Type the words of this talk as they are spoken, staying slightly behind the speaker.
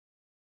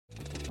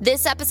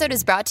This episode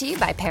is brought to you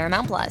by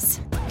Paramount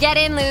Plus. Get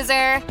in,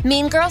 loser!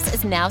 Mean Girls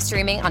is now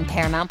streaming on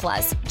Paramount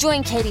Plus.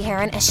 Join Katie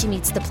Heron as she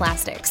meets the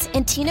plastics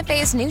in Tina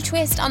Fey's new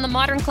twist on the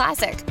modern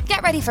classic.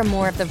 Get ready for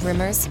more of the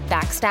rumors,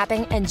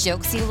 backstabbing, and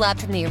jokes you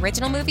loved from the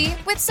original movie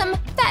with some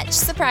fetch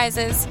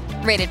surprises.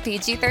 Rated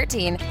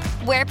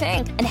PG-13. Wear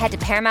pink and head to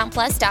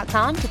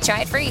ParamountPlus.com to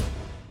try it free.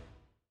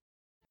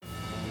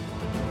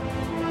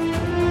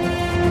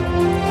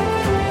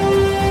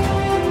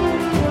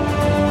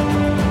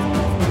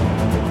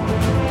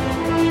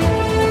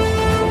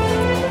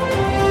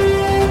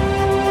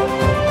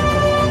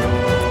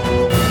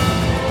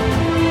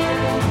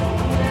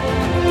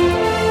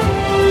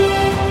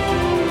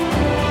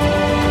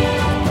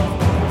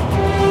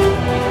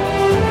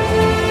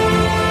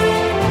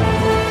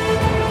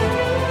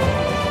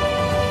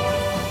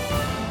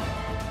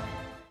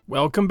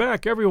 Welcome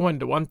back, everyone,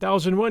 to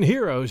 1001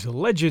 Heroes,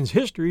 Legends,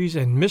 Histories,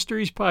 and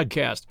Mysteries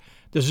podcast.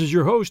 This is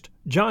your host,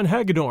 John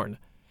Hagedorn,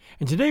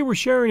 and today we're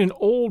sharing an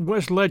Old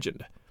West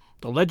legend,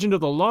 the legend of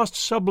the lost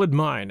SUBLETT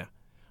mine,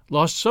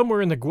 lost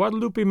somewhere in the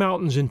Guadalupe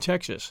Mountains in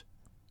Texas.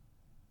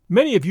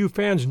 Many of you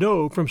fans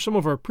know from some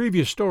of our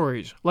previous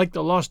stories, like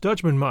the Lost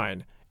Dutchman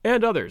mine,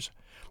 and others,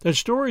 that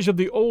stories of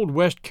the Old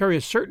West carry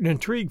a certain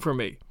intrigue for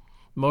me,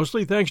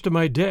 mostly thanks to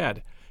my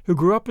dad, who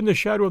grew up in the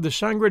shadow of the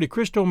Sangre de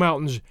Cristo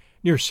Mountains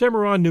near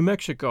Cimarron, New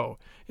Mexico,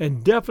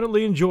 and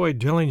definitely enjoyed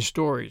telling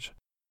stories.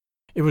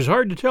 It was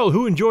hard to tell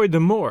who enjoyed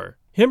them more,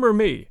 him or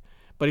me,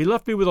 but he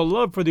left me with a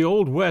love for the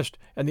Old West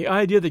and the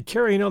idea that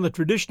carrying on the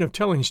tradition of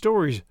telling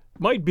stories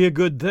might be a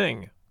good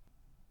thing.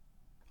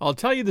 I'll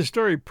tell you the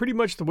story pretty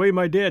much the way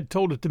my dad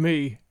told it to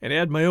me and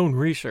add my own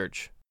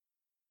research.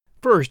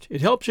 First, it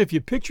helps if you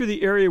picture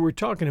the area we're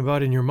talking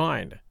about in your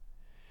mind.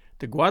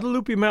 The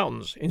Guadalupe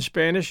Mountains, in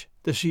Spanish,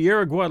 the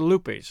Sierra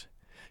Guadalupes,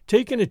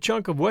 take in a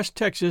chunk of West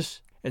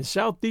Texas and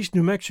southeast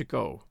New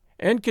Mexico,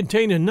 and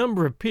contain a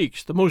number of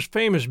peaks, the most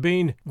famous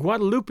being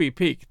Guadalupe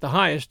Peak, the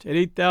highest at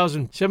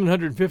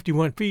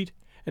 8,751 feet,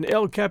 and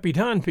El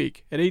Capitan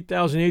Peak at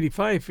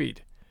 8,085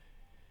 feet.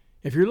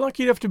 If you're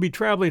lucky enough to be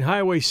traveling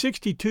Highway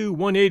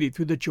 62-180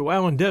 through the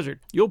Chihuahuan Desert,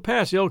 you'll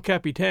pass El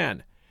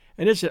Capitan,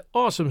 and it's an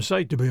awesome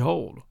sight to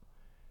behold.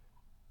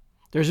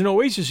 There's an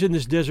oasis in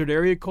this desert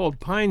area called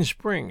Pine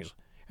Springs,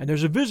 and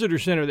there's a visitor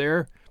center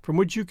there from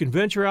which you can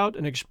venture out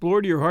and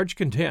explore to your heart's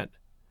content.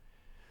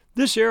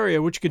 This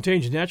area, which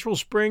contains natural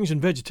springs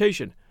and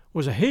vegetation,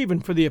 was a haven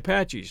for the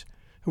Apaches,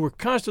 who were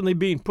constantly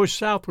being pushed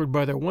southward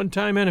by their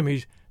one-time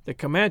enemies, the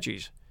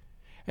Comanches.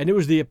 And it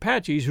was the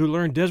Apaches who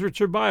learned desert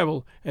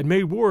survival and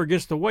made war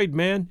against the white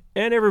man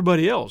and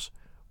everybody else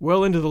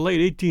well into the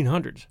late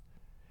 1800s.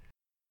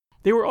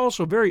 They were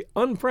also very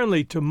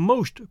unfriendly to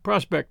most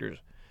prospectors,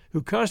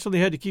 who constantly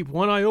had to keep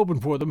one eye open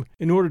for them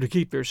in order to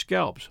keep their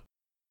scalps.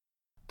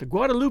 The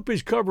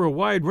Guadalupes cover a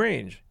wide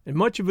range, and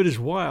much of it is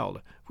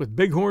wild, with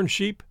bighorn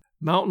sheep,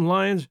 mountain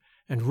lions,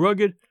 and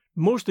rugged,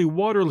 mostly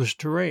waterless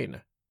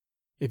terrain.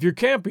 If you're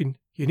camping,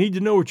 you need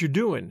to know what you're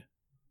doing.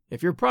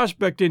 If you're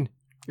prospecting,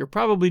 you're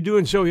probably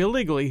doing so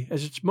illegally,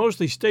 as it's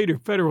mostly state or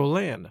federal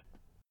land.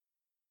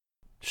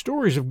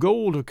 Stories of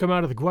gold have come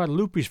out of the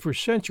Guadalupes for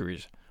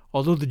centuries,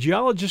 although the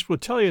geologists will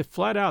tell you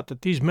flat out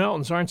that these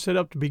mountains aren't set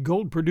up to be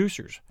gold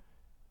producers.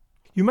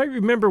 You might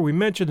remember we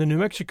mentioned the New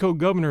Mexico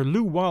governor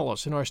Lew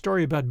Wallace in our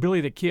story about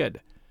Billy the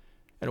Kid,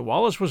 and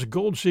Wallace was a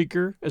gold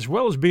seeker as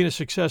well as being a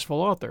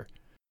successful author.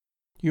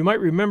 You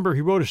might remember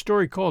he wrote a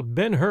story called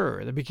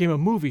Ben-Hur that became a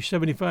movie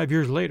 75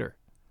 years later.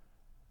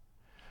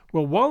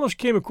 Well, Wallace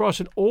came across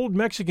an old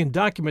Mexican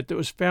document that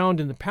was found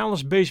in the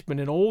palace basement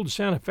in old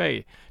Santa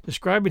Fe,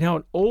 describing how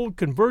an old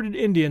converted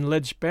Indian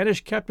led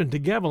Spanish Captain de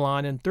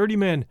Gavilan and 30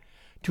 men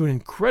to an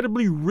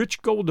incredibly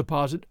rich gold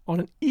deposit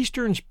on an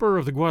eastern spur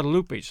of the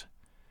Guadalupes.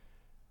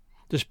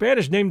 The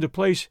Spanish named the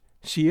place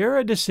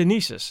Sierra de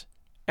Cenizas,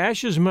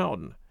 Ashes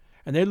Mountain,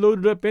 and they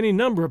loaded up any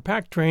number of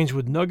pack trains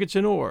with nuggets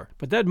and ore.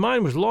 But that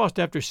mine was lost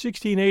after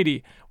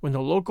 1680, when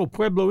the local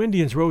Pueblo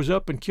Indians rose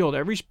up and killed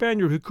every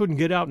Spaniard who couldn't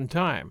get out in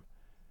time.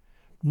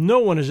 No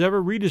one has ever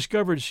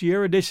rediscovered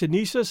Sierra de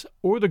Cenizas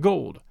or the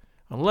gold,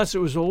 unless it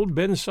was old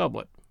Ben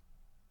SUBLETT.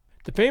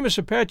 The famous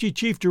Apache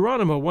chief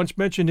Geronimo once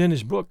mentioned in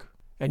his book,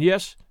 and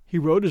yes, he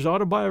wrote his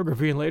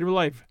autobiography in later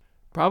life,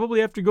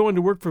 probably after going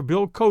to work for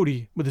Bill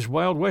Cody with his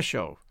Wild West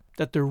show,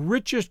 that the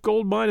richest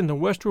gold mine in the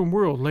western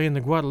world lay in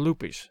the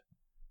Guadalupes.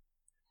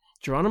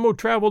 Geronimo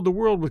traveled the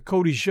world with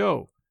Cody's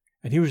show,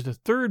 and he was the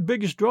third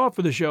biggest draw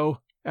for the show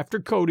after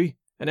Cody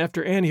and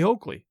after Annie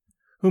Oakley,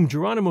 whom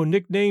Geronimo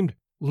nicknamed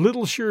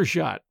Little Sure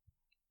Shot.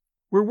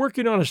 We're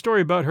working on a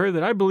story about her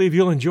that I believe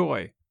you'll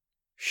enjoy.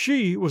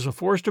 She was a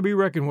force to be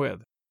reckoned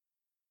with.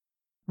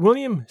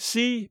 William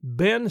C.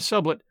 Ben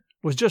SUBLETT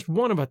was just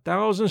one of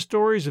 1,000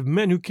 stories of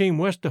men who came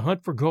west to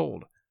hunt for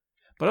gold.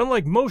 But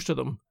unlike most of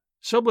them,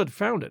 SUBLETT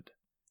found it.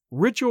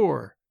 Rich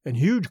ore and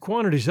huge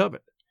quantities of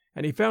it,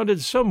 and he found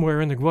it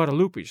somewhere in the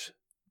Guadalupes.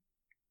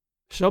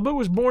 SUBLETT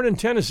was born in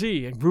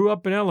Tennessee and grew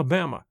up in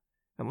Alabama,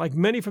 and like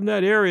many from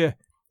that area,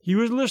 he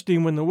was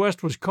listening when the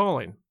West was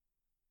calling.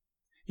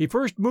 He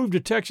first moved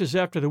to Texas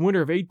after the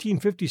winter of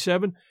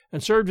 1857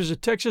 and served as a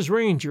Texas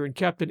Ranger in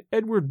Captain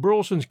Edward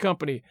Burleson's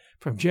company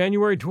from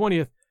January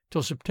 20th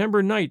till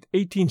September 9th,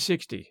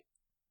 1860.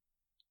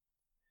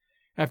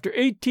 After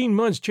 18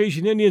 months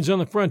chasing Indians on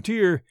the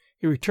frontier,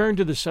 he returned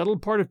to the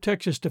settled part of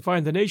Texas to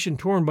find the nation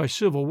torn by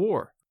civil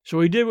war.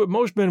 So he did what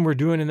most men were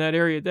doing in that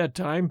area at that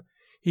time.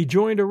 He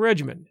joined a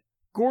regiment,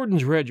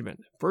 Gordon's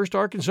Regiment, 1st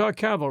Arkansas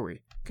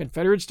Cavalry,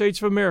 Confederate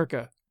States of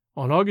America,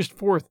 on August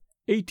 4th,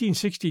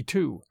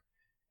 1862,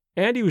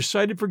 and he was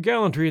cited for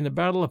gallantry in the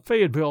Battle of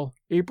Fayetteville,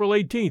 April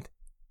 18th,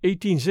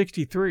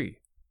 1863.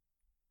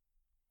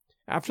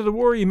 After the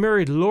war, he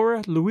married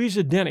Laura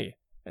Louisa Denny,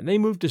 and they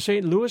moved to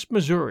St. Louis,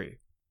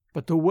 Missouri.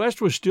 But the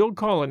West was still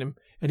calling him,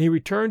 and he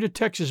returned to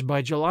Texas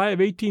by July of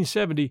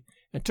 1870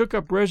 and took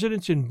up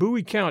residence in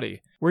Bowie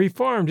County, where he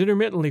farmed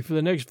intermittently for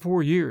the next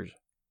 4 years.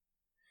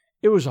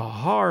 It was a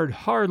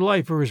hard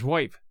life for his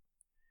wife.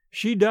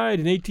 She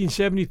died in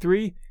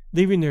 1873,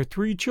 leaving their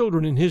 3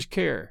 children in his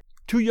care,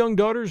 2 young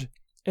daughters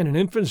and an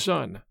infant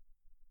son.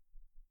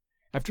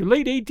 After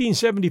late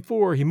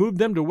 1874, he moved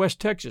them to West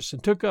Texas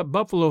and took up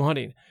buffalo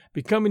hunting,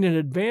 becoming an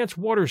advance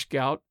water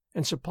scout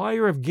and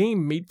supplier of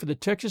game meat for the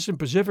Texas and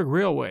Pacific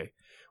Railway,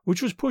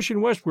 which was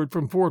pushing westward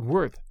from Fort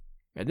Worth,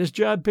 and this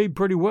job paid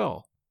pretty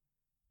well.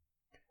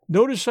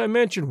 Notice I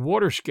mentioned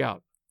water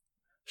scout.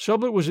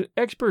 Sublett was an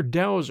expert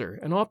dowser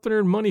and often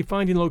earned money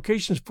finding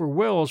locations for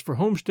wells for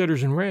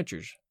homesteaders and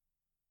ranchers.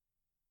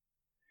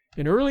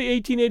 In early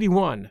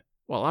 1881,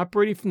 while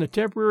operating from the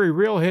temporary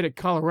railhead at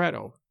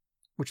Colorado,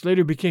 which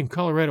later became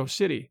Colorado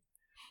City,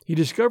 he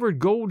discovered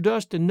gold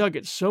dust and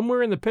nuggets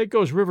somewhere in the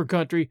Pecos River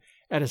country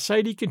at a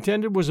site he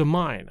contended was a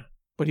mine,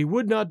 but he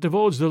would not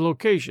divulge the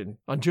location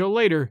until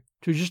later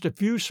to just a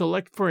few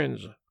select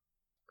friends.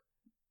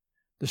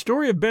 The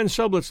story of Ben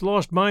Sublett's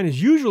lost mine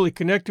is usually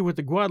connected with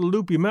the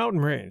Guadalupe mountain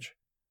range,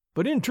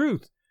 but in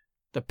truth,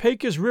 the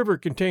Pecos River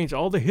contains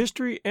all the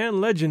history and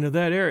legend of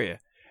that area,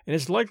 and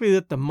it's likely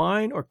that the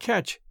mine or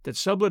catch that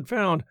Sublett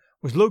found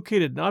was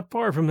located not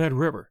far from that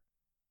river.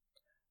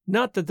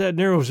 Not that that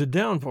narrows it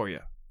down for you.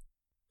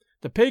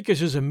 The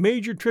Pecos is a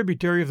major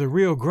tributary of the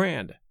Rio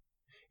Grande.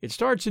 It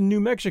starts in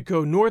New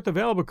Mexico north of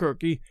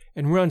Albuquerque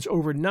and runs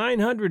over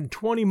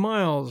 920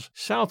 miles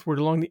southward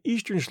along the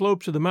eastern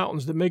slopes of the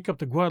mountains that make up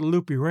the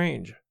Guadalupe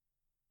Range.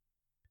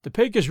 The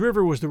Pecos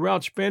River was the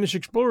route Spanish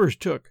explorers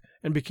took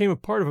and became a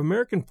part of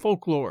American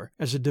folklore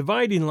as a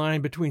dividing line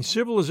between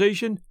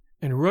civilization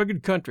and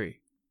rugged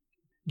country.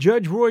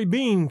 Judge Roy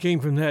Bean came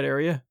from that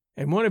area,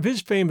 and one of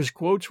his famous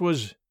quotes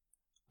was,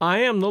 "I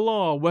am the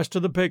law west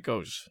of the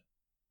Pecos."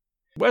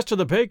 West of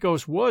the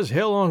Pecos was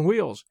hell on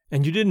wheels,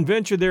 and you didn't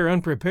venture there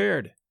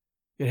unprepared.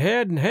 It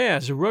had and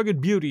has a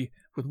rugged beauty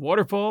with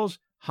waterfalls,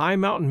 high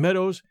mountain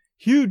meadows,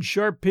 huge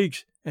sharp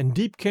peaks, and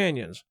deep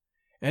canyons,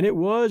 and it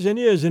was and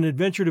is an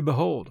adventure to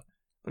behold.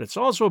 But it's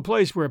also a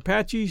place where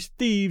Apaches,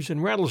 thieves,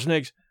 and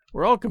rattlesnakes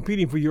were all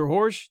competing for your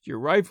horse, your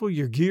rifle,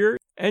 your gear,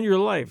 and your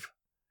life.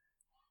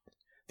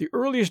 The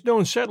earliest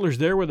known settlers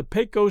there were the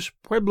Pecos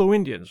Pueblo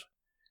Indians,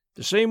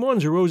 the same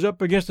ones who rose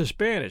up against the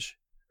Spanish,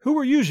 who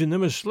were using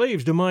them as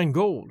slaves to mine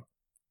gold,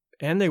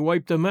 and they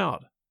wiped them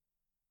out.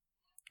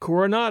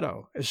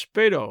 Coronado,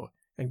 Espedo,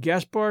 and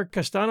Gaspar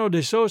Castano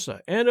de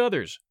Sosa, and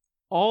others,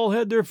 all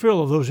had their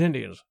fill of those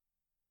Indians.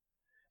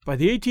 By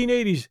the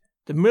 1880s,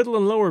 the middle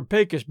and lower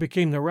Pecos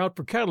became the route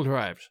for cattle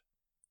drives.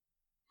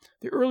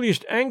 The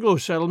earliest Anglo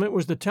settlement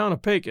was the town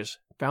of Pecos,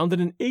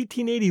 founded in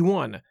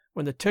 1881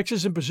 when the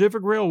Texas and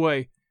Pacific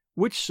Railway,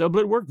 which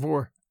Sublett worked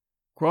for,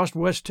 crossed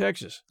West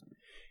Texas.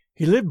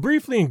 He lived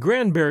briefly in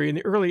Granbury in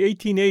the early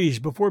 1880s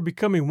before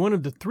becoming one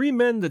of the 3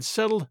 men that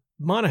settled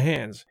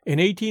Monahans in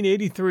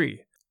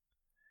 1883.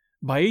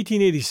 By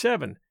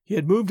 1887, he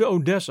had moved to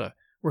Odessa,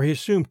 where he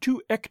assumed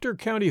 2 Ector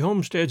County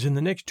homesteads in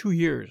the next 2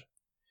 years.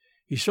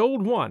 He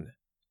sold one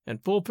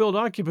and fulfilled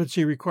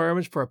occupancy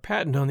requirements for a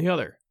patent on the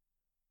other.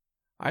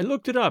 I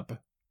looked it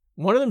up.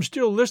 One of them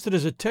still listed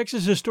as a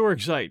Texas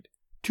Historic Site,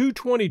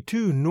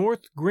 222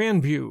 North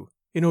Grandview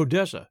in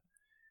Odessa.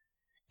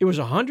 It was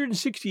a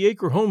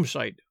 160-acre home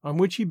site on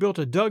which he built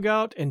a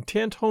dugout and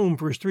tent home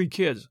for his 3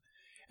 kids,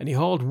 and he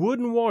hauled wood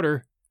and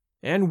water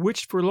and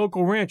witched for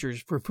local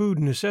ranchers for food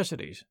and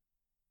necessities.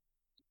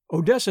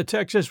 Odessa,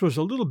 Texas was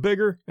a little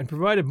bigger and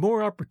provided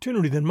more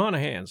opportunity than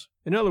Monahans.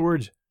 In other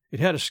words,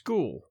 it had a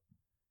school.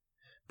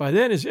 By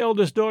then, his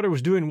eldest daughter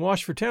was doing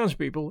wash for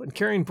townspeople and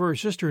caring for her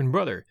sister and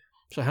brother,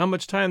 so how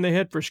much time they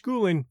had for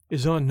schooling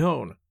is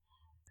unknown.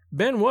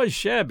 Ben was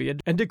shabby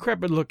and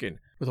decrepit-looking,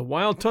 with a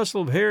wild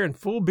tussle of hair and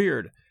full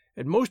beard,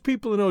 and most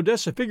people in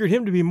Odessa figured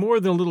him to be more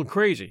than a little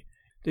crazy.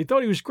 They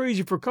thought he was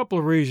crazy for a couple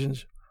of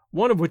reasons,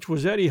 one of which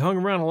was that he hung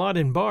around a lot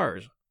in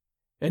bars.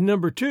 And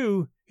number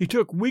 2, he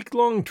took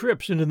week-long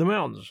trips into the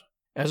mountains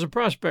as a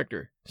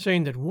prospector,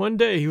 saying that one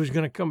day he was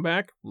going to come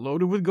back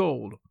loaded with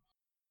gold.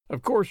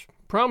 Of course,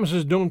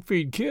 promises don't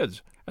feed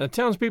kids, and the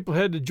townspeople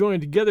had to join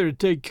together to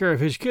take care of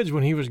his kids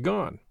when he was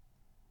gone.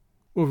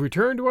 We'll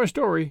return to our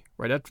story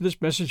right after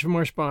this message from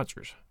our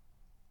sponsors.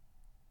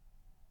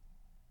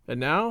 And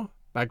now,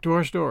 back to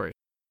our story.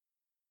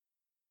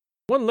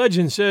 One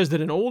legend says that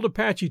an old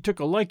Apache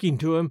took a liking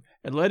to him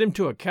and led him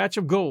to a cache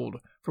of gold,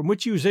 from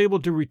which he was able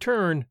to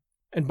return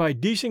and buy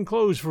decent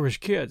clothes for his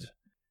kids.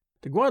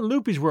 The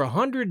Guadalupes were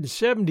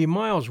 170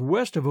 miles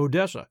west of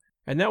Odessa,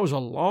 and that was a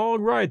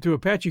long ride through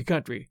Apache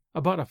country,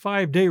 about a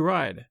 5-day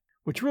ride,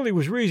 which really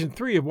was reason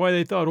 3 of why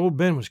they thought old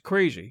Ben was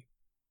crazy.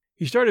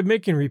 He started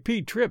making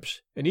repeat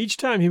trips, and each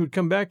time he would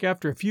come back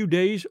after a few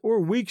days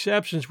or weeks'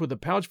 absence with a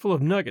pouch full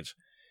of nuggets,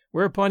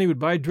 whereupon he would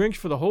buy drinks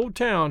for the whole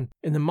town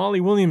in the Molly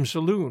Williams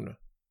saloon.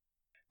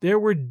 There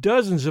were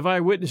dozens of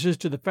eyewitnesses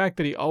to the fact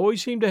that he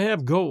always seemed to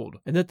have gold,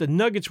 and that the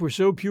nuggets were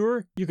so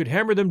pure you could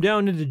hammer them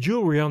down into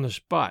jewelry on the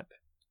spot.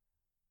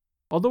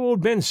 Although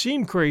old Ben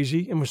seemed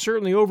crazy and was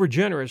certainly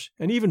overgenerous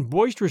and even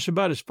boisterous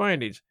about his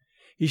findings,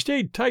 he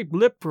stayed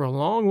tight-lipped for a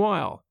long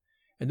while,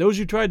 and those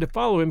who tried to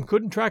follow him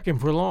couldn't track him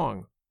for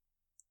long.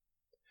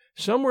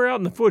 Somewhere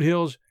out in the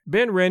foothills,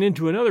 Ben ran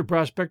into another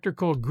prospector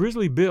called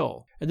Grizzly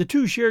Bill, and the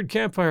two shared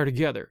campfire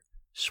together,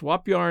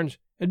 swapped yarns,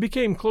 and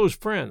became close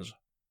friends.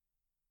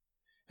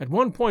 At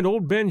one point,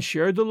 old Ben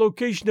shared the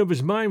location of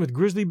his mine with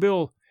Grizzly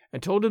Bill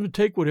and told him to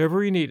take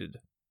whatever he needed.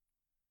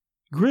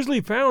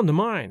 Grizzly found the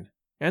mine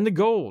and the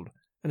gold,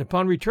 and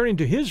upon returning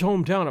to his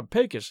hometown of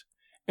Pecos,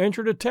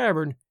 entered a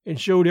tavern and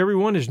showed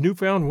everyone his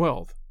newfound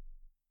wealth.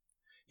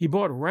 He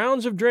bought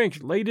rounds of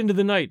drinks late into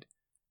the night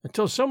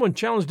until someone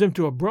challenged him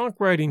to a bronc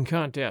riding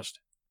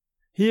contest.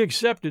 He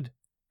accepted,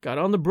 got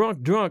on the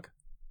bronc drunk,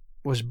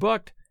 was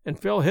bucked, and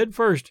fell head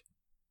first,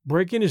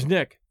 breaking his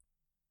neck.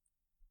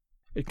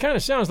 It kind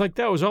of sounds like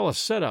that was all a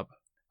setup.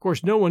 Of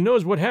course, no one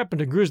knows what happened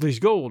to Grizzly's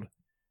gold,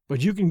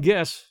 but you can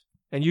guess,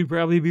 and you'd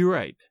probably be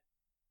right.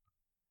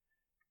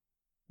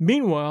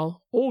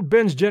 Meanwhile, old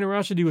Ben's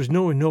generosity was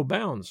knowing no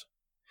bounds.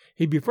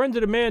 He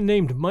befriended a man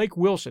named Mike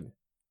Wilson,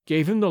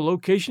 gave him the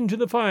location to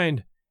the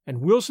find, and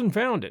Wilson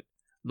found it,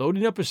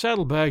 loading up his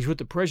saddlebags with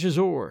the precious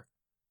ore.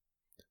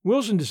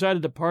 Wilson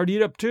decided to party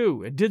it up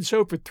too, and did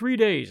so for 3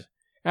 days,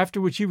 after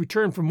which he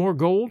returned for more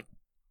gold,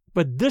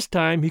 but this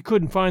time he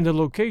couldn't find the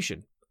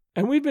location.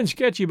 And we've been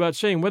sketchy about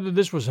saying whether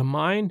this was a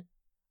mine,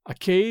 a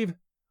cave,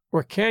 or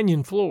a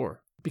canyon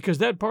floor, because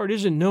that part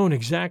isn't known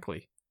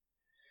exactly.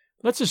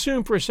 Let's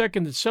assume for a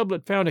second that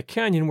Sublett found a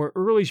canyon where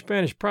early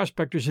Spanish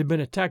prospectors had been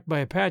attacked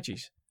by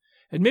Apaches,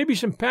 and maybe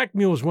some pack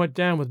mules went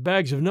down with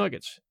bags of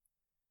nuggets.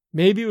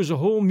 Maybe it was a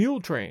whole mule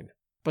train,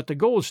 but the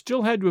gold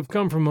still had to have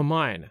come from a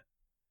mine.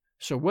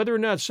 So whether or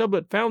not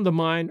Sublett found the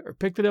mine or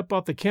picked it up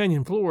off the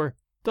canyon floor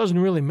doesn't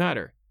really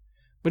matter,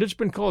 but it's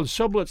been called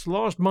Sublett's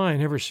Lost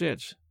Mine ever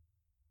since.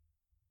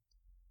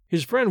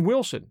 His friend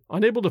Wilson,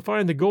 unable to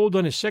find the gold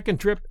on his second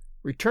trip,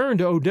 returned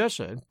to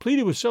Odessa and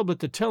pleaded with Sublett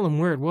to tell him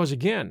where it was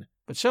again,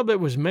 but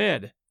Sublett was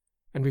mad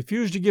and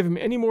refused to give him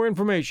any more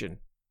information.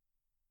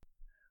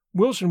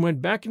 Wilson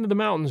went back into the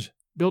mountains,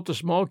 built a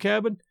small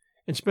cabin,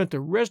 and spent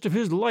the rest of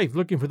his life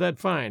looking for that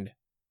find,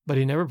 but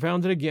he never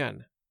found it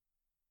again.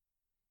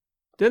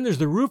 Then there's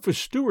the Rufus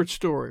Stewart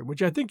story,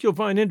 which I think you'll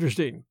find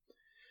interesting.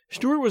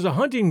 Stewart was a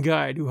hunting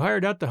guide who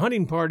hired out the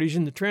hunting parties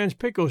in the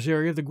Trans-Pecos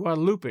area of the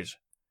Guadalupes.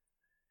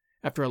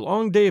 After a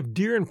long day of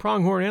deer and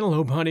pronghorn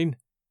antelope hunting,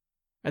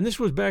 and this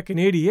was back in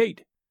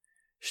 '88,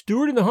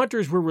 Stewart and the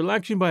hunters were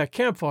relaxing by a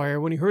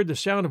campfire when he heard the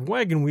sound of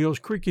wagon wheels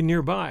creaking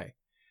nearby,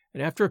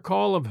 and after a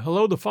call of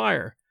 "Hello, the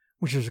fire,"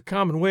 which is a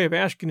common way of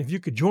asking if you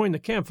could join the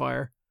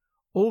campfire,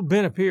 old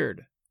Ben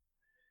appeared.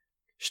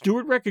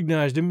 Stewart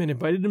recognized him and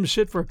invited him to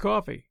sit for a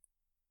coffee.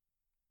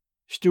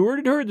 Stewart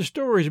had heard the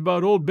stories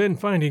about old Ben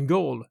finding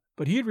gold,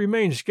 but he had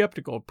remained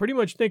skeptical, pretty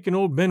much thinking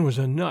old Ben was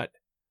a nut.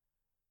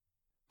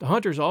 The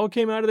hunters all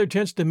came out of their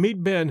tents to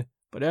meet Ben,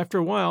 but after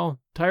a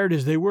while, tired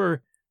as they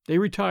were, they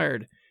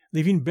retired,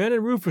 leaving Ben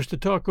and Rufus to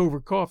talk over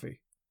coffee.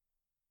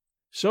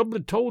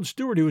 Sublett told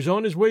Stewart he was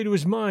on his way to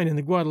his mine in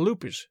the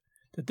Guadalupes,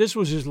 that this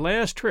was his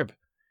last trip.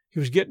 He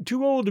was getting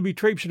too old to be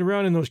traipsing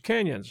around in those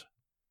canyons.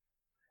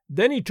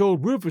 Then he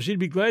told Rufus he'd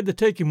be glad to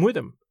take him with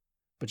him,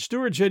 but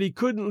Stewart said he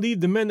couldn't leave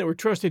the men that were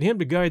trusting him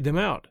to guide them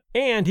out,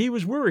 and he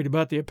was worried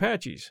about the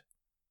Apaches.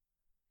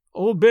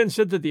 Old Ben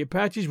said that the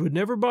Apaches would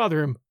never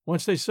bother him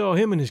once they saw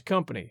him and his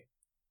company.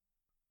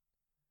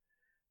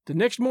 The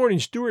next morning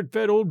Stewart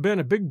fed old Ben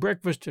a big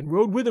breakfast and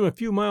rode with him a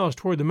few miles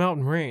toward the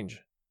mountain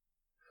range.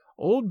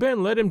 Old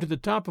Ben led him to the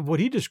top of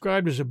what he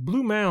described as a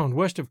blue mound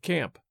west of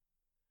camp.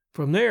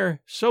 From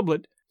there,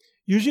 Sublett,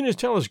 using his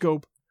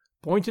telescope,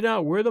 pointed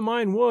out where the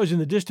mine was in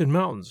the distant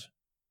mountains.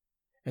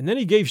 And then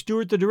he gave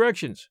Stewart the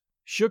directions,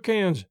 shook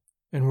hands,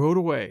 and rode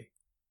away.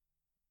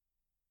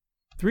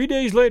 3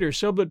 days later,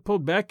 Sublett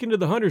pulled back into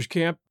the hunters'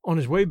 camp on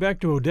his way back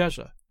to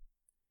Odessa.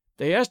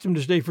 They asked him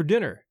to stay for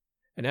dinner,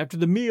 and after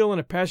the meal and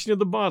a passing of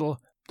the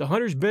bottle, the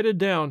hunters bedded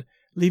down,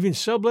 leaving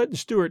Sublett and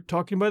Stewart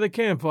talking by the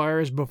campfire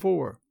as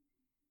before.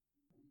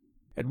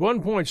 At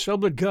one point,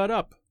 Sublett got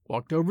up,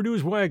 walked over to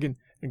his wagon,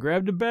 and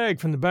grabbed a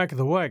bag from the back of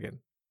the wagon.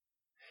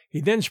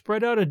 He then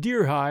spread out a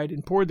deer hide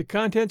and poured the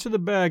contents of the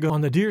bag on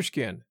the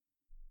deerskin.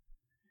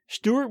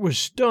 Stewart was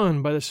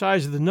stunned by the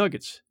size of the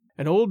nuggets,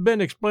 and old Ben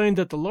explained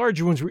that the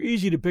larger ones were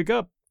easy to pick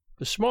up,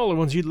 the smaller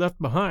ones he'd left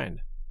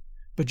behind.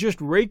 but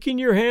just raking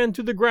your hand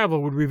through the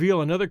gravel would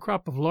reveal another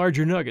crop of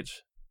larger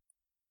nuggets.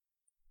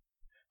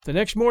 The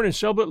next morning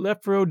Sublett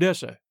left for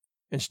Odessa,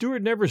 and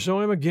Stewart never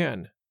saw him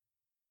again.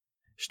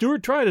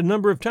 Stewart tried a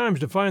number of times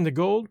to find the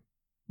gold,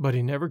 but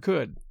he never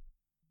could.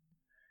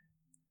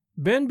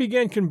 Ben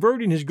began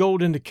converting his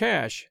gold into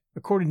cash,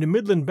 according to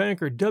Midland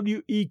banker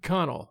W. E.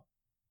 Connell.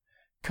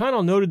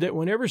 Connell noted that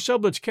whenever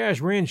Sublett's cash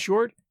ran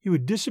short, he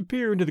would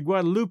disappear into the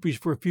Guadalupes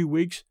for a few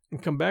weeks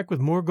and come back with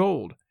more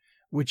gold,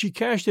 which he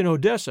cashed in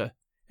Odessa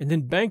and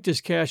then banked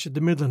his cash at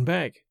the Midland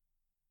Bank.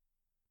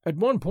 At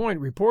one point,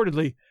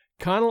 reportedly,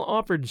 Connell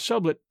offered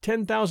Sublett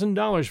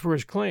 $10,000 for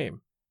his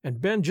claim,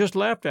 and Ben just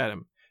laughed at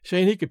him,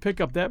 saying he could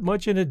pick up that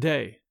much in a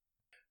day.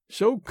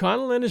 So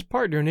Connell and his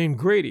partner named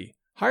Grady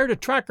hired a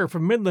tracker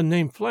from Midland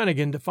named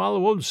Flanagan to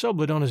follow old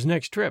Sublett on his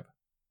next trip.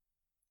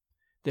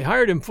 They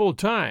hired him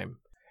full-time,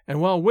 and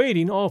while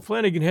waiting, all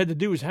Flanagan had to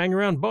do was hang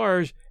around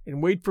bars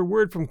and wait for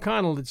word from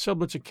Connell that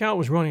Sublett's account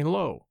was running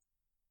low.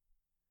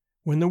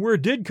 When the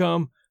word did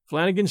come,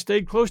 Flanagan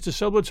stayed close to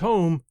Sublett's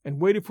home and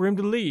waited for him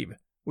to leave,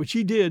 which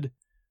he did,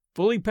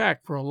 fully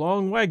packed for a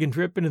long wagon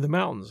trip into the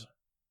mountains.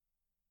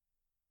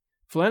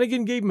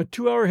 Flanagan gave him a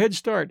 2-hour head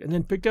start and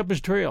then picked up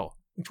his trail,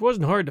 which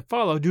wasn't hard to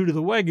follow due to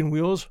the wagon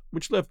wheels,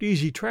 which left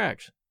easy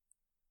tracks.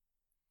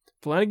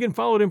 Flanagan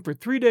followed him for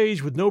 3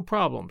 days with no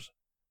problems,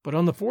 but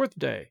on the 4th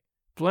day,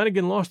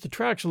 Flanagan lost the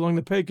tracks along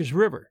the Pecos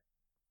River.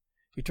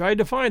 He tried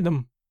to find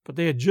them, but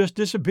they had just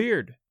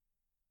disappeared.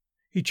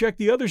 He checked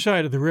the other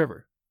side of the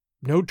river.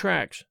 No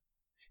tracks.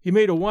 He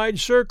made a wide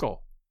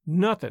circle.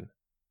 Nothing.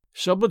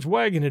 Sublett's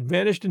wagon had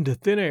vanished into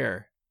thin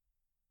air.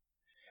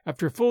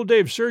 After a full day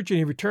of searching,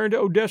 he returned to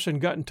Odessa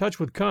and got in touch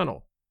with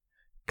Connell.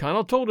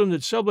 Connell told him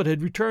that Sublett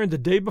had returned the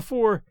day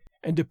before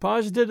and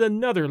deposited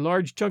another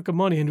large chunk of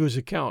money into his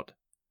account.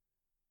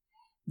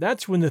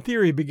 That's when the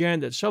theory began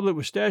that Sublett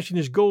was stashing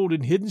his gold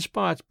in hidden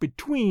spots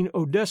between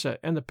Odessa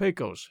and the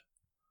Pecos.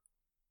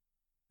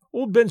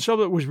 Old Ben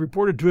Sublett was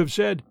reported to have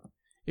said,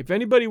 "If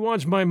anybody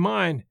wants my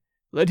mine,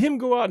 let him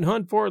go out and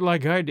hunt for it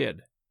like I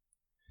did.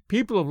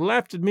 People have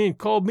laughed at me and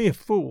called me a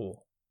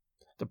fool.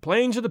 The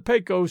plains of the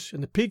Pecos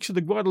and the peaks of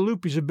the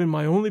Guadalupes have been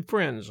my only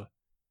friends.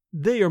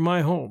 They are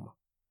my home.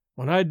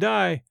 When I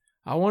die,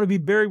 I want to be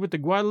buried with the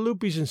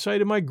Guadalupes in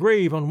sight of my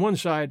grave on one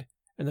side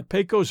and the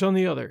Pecos on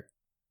the other.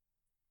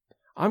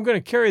 I'm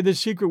going to carry this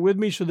secret with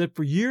me so that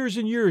for years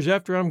and years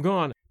after I'm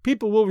gone,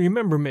 people will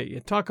remember me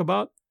and talk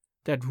about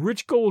that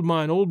rich gold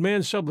mine old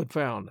man Sublett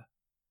found.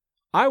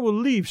 I will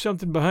leave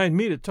something behind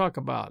me to talk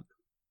about."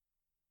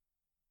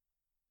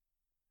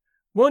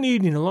 One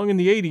evening along in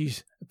the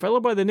 80s, a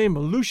fellow by the name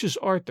of Lucius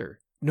Arthur,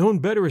 known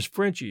better as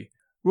Frenchy,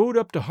 rode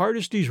up to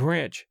Hardesty's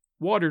ranch,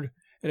 watered,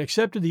 and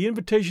accepted the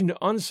invitation to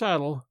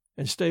unsaddle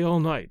and stay all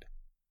night.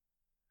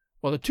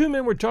 While the two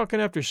men were talking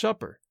after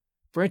supper,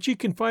 Frenchy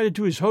confided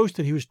to his host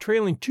that he was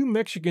trailing 2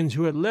 Mexicans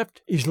who had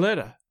left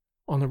Isleta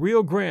on the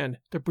Rio Grande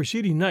the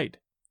preceding night.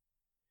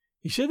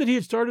 He said that he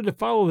had started to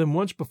follow them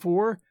once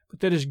before,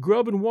 but that his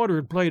grub and water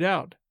had played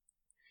out.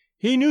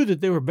 He knew that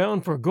they were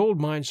bound for a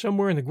gold mine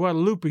somewhere in the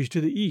Guadalupes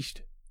to the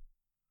east.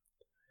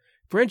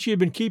 Frenchy had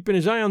been keeping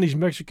his eye on these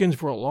Mexicans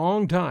for a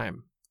long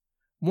time.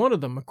 One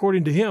of them,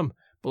 according to him,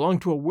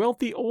 belonged to a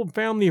wealthy old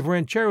family of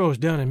rancheros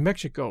down in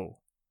Mexico.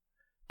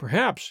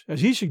 Perhaps,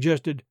 as he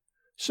suggested,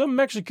 some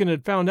Mexican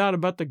had found out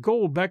about the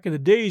gold back in the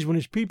days when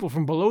his people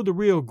from below the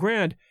Rio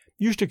Grande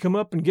used to come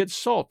up and get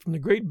salt from the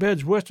great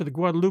beds west of the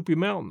Guadalupe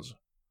Mountains.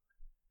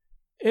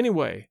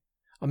 Anyway,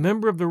 a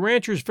member of the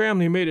rancher's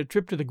family made a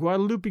trip to the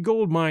Guadalupe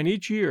gold mine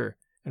each year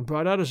and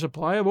brought out a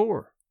supply of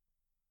ore.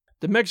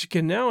 The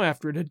Mexican now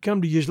after it had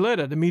come to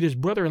Isleta to meet his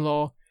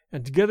brother-in-law,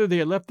 and together they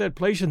had left that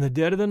place in the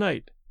dead of the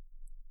night,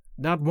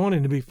 not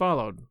wanting to be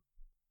followed.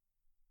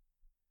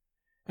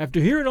 After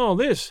hearing all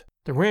this,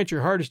 the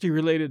rancher Hardesty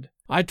related,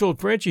 "I told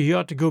Frenchy he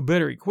ought to go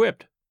better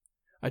equipped.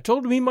 I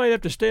told him he might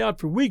have to stay out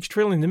for weeks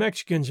trailing the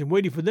Mexicans and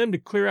waiting for them to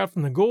clear out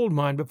from the gold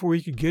mine before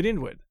he could get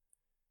into it.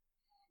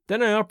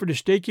 Then I offered to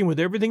stake him with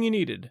everything he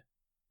needed.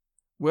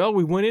 Well,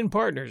 we went in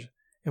partners,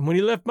 and when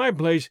he left my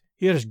place,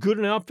 he had as good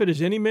an outfit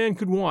as any man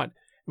could want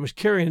and was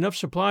carrying enough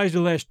supplies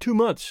to last 2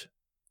 months.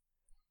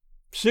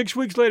 6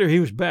 weeks later, he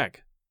was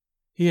back.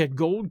 He had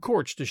gold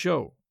quartz to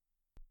show."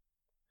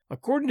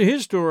 According to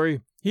his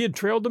story, he had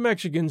trailed the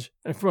Mexicans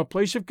and from a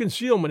place of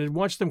concealment had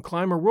watched them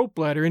climb a rope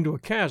ladder into a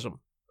chasm.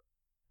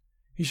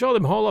 He saw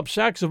them haul up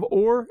sacks of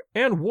ore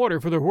and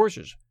water for their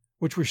horses,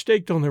 which were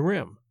staked on the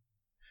rim.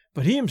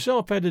 But he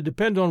himself had to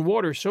depend on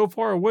water so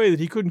far away that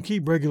he couldn't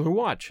keep regular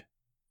watch.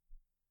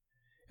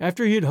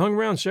 After he had hung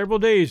around several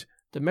days,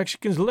 the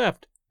Mexicans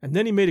left, and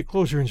then he made a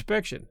closer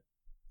inspection.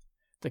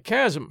 The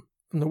chasm,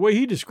 from the way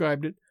he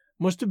described it,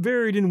 must have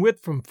varied in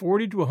width from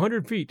 40 to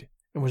 100 feet,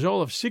 and was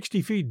all of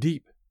 60 feet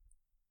deep.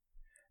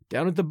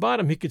 Down at the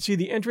bottom he could see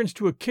the entrance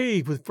to a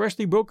cave with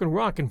freshly broken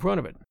rock in front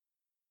of it.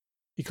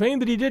 He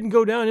claimed that he didn't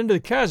go down into the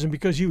chasm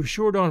because he was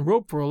short on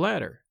rope for a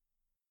ladder.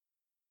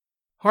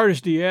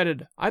 Hardesty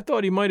added, "I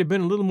thought he might have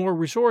been a little more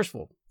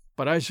resourceful,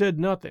 but I said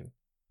nothing.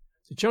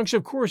 The chunks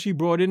of quartz he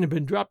brought in had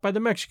been dropped by the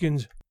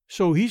Mexicans,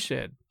 so he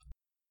said."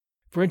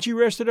 Frenchie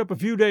rested up a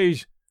few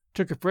days,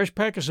 took a fresh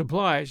pack of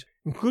supplies,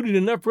 including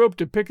enough rope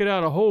to picket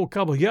out a whole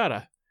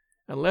caballada,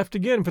 and left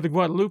again for the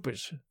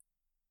Guadalupes.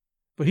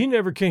 But he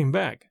never came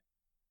back.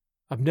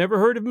 I've never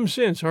heard of him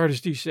since,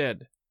 Hardesty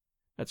said.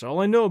 That's all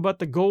I know about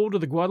the gold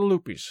of the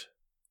Guadalupes.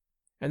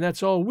 And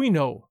that's all we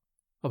know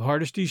of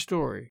Hardesty's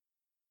story.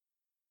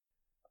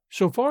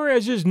 So far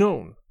as is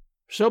known,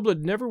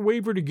 Sublett never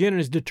wavered again in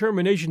his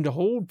determination to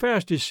hold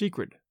fast his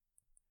secret.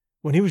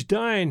 When he was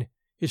dying,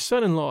 his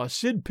son-in-law,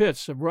 Sid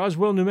Pitts of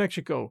Roswell, New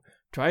Mexico,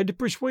 tried to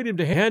persuade him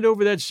to hand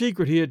over that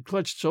secret he had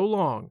clutched so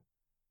long.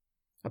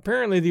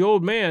 Apparently the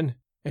old man,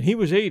 and he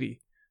was 80,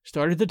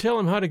 started to tell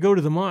him how to go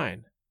to the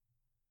mine.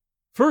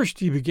 First,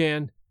 he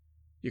began,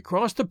 you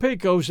cross the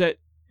Pecos at...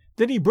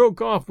 Then he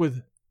broke off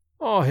with,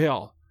 "Oh,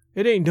 hell,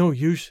 it ain't no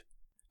use.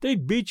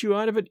 They'd beat you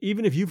out of it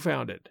even if you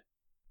found it."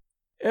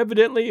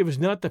 Evidently, it was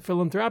not the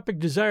philanthropic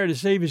desire to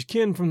save his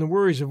kin from the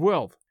worries of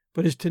wealth,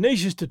 but his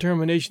tenacious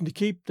determination to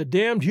keep the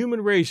damned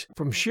human race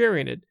from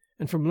sharing it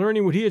and from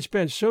learning what he had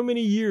spent so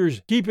many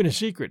years keeping a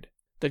secret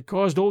that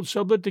caused old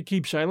Sublett to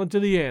keep silent to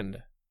the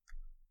end.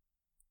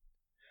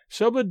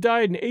 Sublett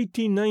died in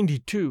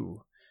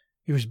 1892.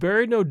 He was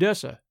buried in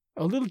Odessa,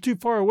 a little too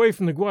far away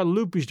from the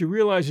Guadalupes to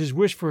realize his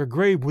wish for a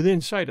grave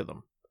within sight of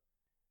them.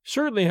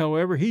 Certainly,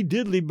 however, he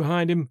did leave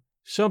behind him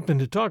something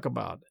to talk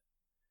about.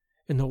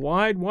 In the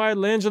wide, wide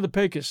lands of the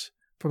Pecos,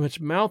 from its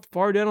mouth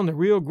far down on the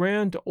Rio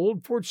Grande to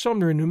old Fort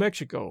Sumner in New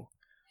Mexico,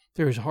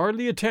 there is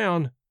hardly a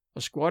town,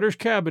 a squatter's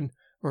cabin,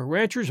 or a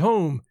rancher's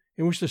home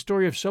in which the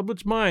story of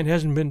Sublett's mine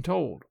hasn't been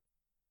told.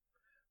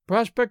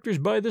 Prospectors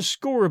by the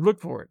score have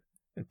looked for it,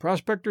 and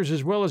prospectors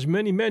as well as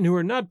many men who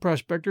are not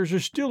prospectors are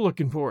still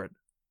looking for it.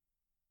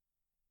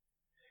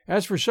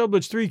 As for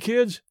Sublett's 3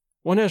 kids,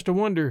 one has to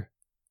wonder,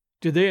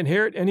 did they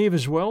inherit any of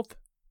his wealth?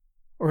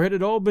 Or had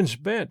it all been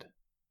spent?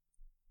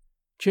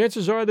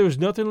 Chances are there was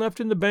nothing left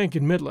in the bank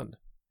in Midland,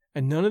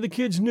 and none of the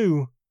kids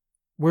knew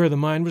where the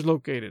mine was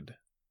located.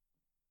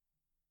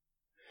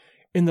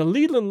 In the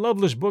Leland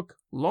Lovelace book,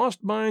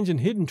 Lost Mines and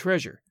Hidden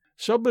Treasure,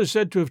 Sublett is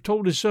said to have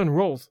told his son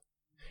Rolf,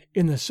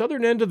 "In the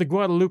southern end of the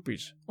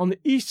Guadalupes, on the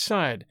east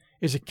side,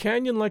 is a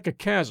canyon like a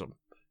chasm,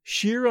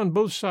 sheer on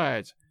both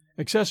sides,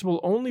 accessible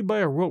only by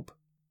a rope.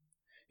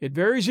 It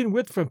varies in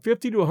width from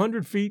 50 to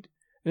 100 feet,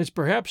 and is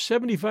perhaps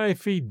 75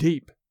 feet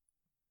deep.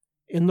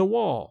 In the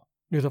wall,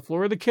 near the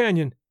floor of the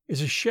canyon,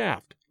 is a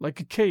shaft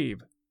like a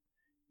cave.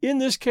 In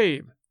this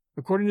cave,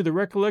 according to the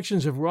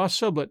recollections of Ross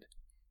Sublett,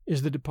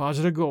 is the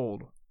deposit of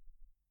gold."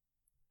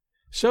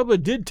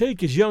 Sublett did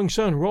take his young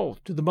son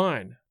Rolf to the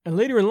mine, and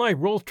later in life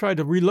Rolf tried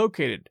to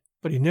relocate it,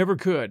 but he never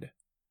could.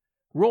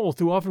 Rolf,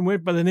 who often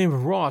went by the name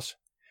of Ross,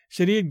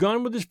 said he had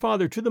gone with his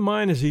father to the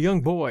mine as a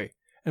young boy,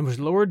 and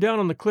was lowered down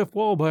on the cliff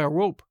wall by a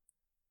rope.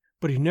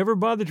 But he never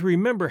bothered to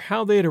remember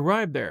how they had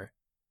arrived there.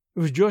 It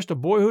was just a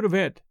boyhood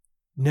event,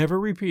 never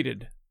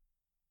repeated.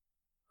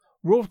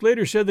 Rolf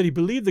later said that he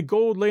believed the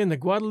gold lay in the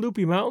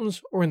Guadalupe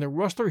Mountains or in the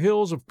Rustler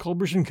Hills of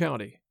Culberson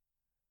County.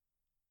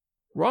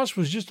 Ross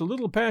was just a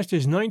little past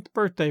his 9th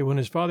birthday when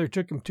his father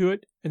took him to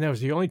it, and that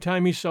was the only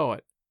time he saw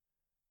it.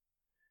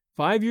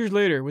 5 years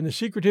later, when the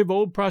secretive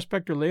old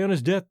prospector lay on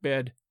his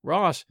deathbed,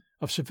 Ross,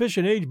 of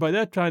sufficient age by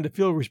that time to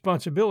feel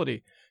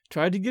responsibility,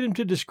 tried to get him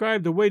to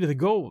describe the way to the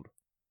gold.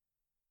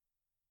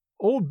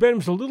 Old Ben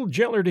was a little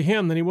gentler to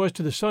him than he was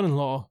to the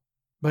son-in-law,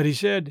 but he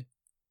said,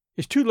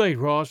 "It's too late,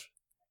 Ross.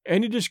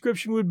 Any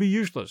description would be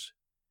useless.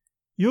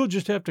 You'll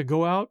just have to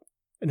go out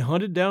and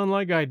hunt it down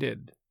like I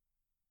did."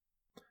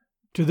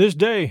 To this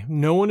day,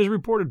 no one has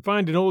reported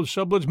finding old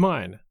Sublett's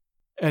mine,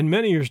 and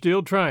many are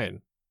still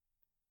trying.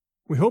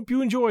 We hope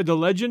you enjoyed the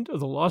legend of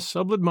the lost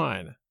Sublett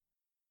mine.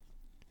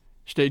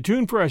 Stay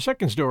tuned for our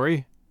second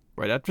story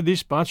right after these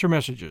sponsor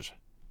messages.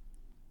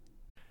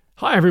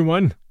 Hi,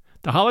 everyone.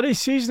 The holiday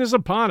season is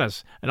upon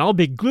us, and I'll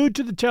be glued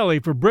to the telly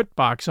for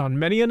BritBox on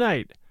many a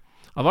night.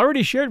 I've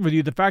already shared with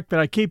you the fact that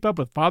I keep up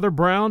with Father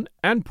Brown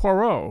and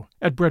Poirot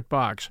at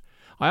BritBox.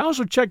 I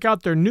also check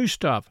out their new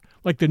stuff,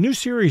 like the new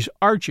series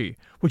Archie,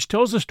 which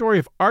tells the story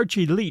of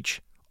Archie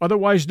Leach,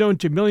 otherwise known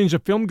to millions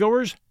of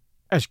filmgoers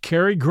as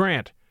Cary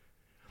Grant.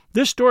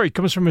 This story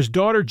comes from his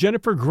daughter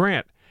Jennifer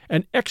Grant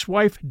and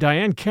ex-wife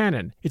Diane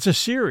Cannon. It's a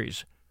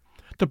series.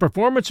 The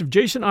performance of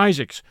Jason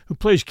Isaacs, who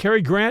plays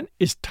Cary Grant,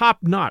 is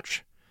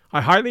top-notch.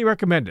 I highly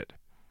recommend it.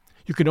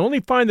 You can only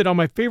find it on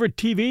my favorite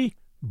TV,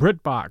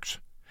 BritBox.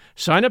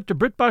 Sign up to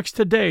BritBox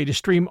today to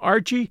stream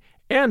Archie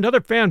and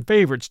other fan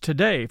favorites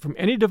today from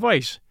any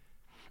device.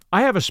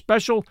 I have a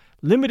special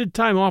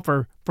limited-time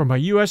offer for my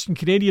U.S. and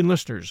Canadian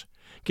listeners.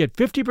 Get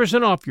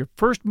 50% off your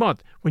first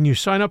month when you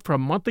sign up for a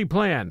monthly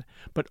plan,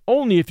 but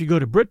only if you go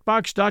to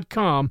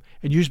BritBox.com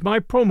and use my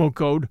promo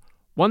code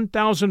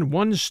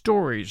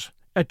 1001stories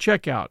at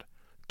checkout.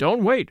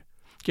 Don't wait.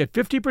 Get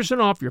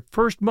 50% off your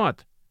first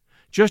month.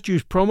 Just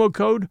use promo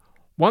code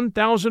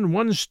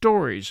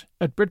 1001stories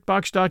at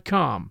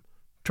BritBox.com.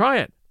 Try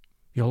it.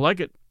 You'll like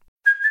it.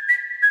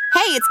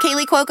 Hey, it's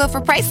Kaylee Cuoco for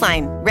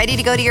Priceline. Ready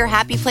to go to your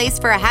happy place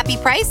for a happy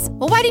price?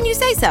 Well, why didn't you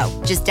say so?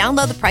 Just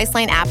download the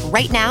Priceline app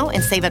right now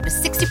and save up to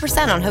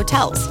 60% on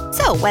hotels.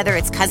 So whether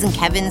it's Cousin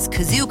Kevin's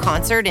Kazoo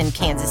Concert in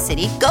Kansas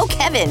City, go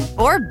Kevin,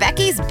 or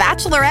Becky's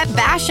Bachelorette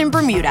Bash in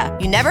Bermuda,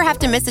 you never have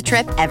to miss a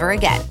trip ever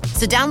again.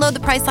 So download the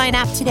Priceline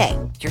app today.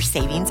 Your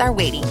savings are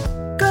waiting.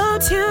 Go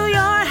to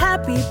your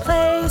happy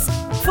place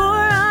for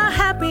a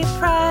happy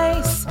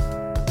price.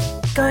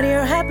 Go to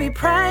your happy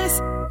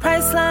price,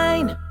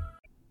 Priceline.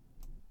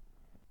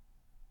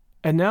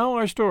 And now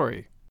our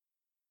story.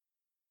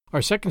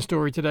 Our second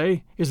story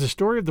today is the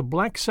story of the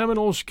Black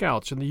Seminole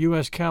Scouts in the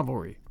U.S.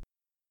 Cavalry.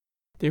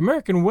 The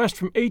American West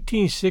from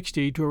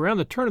 1860 to around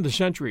the turn of the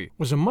century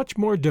was a much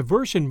more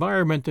diverse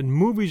environment than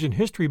movies and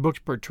history books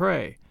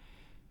portray.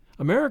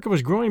 America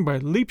was growing by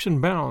leaps and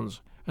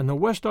bounds, and the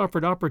West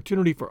offered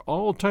opportunity for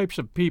all types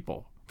of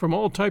people, from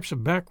all types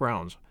of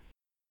backgrounds.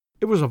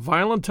 It was a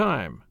violent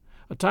time,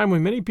 a time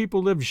when many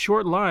people lived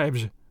short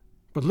lives,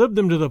 but lived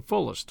them to the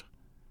fullest.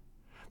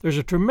 There's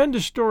a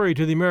tremendous story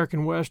to the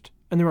American West,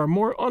 and there are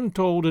more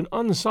untold and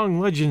unsung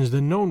legends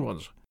than known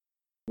ones.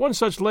 One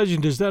such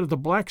legend is that of the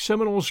Black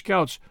Seminole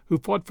Scouts who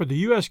fought for the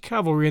U.S.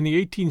 Cavalry in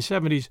the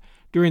 1870s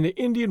during the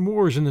Indian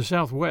Wars in the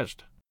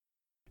Southwest.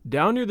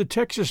 Down near the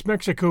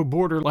Texas-Mexico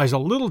border lies a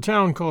little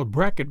town called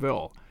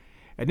Brackettville,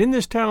 and in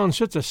this town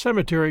sits a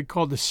cemetery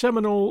called the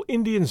Seminole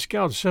Indian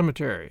Scout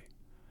Cemetery.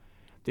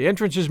 The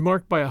entrance is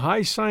marked by a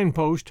high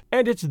signpost,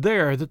 and it's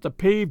there that the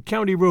paved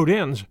county road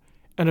ends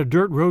and a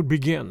dirt road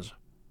begins.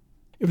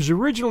 It was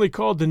originally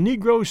called the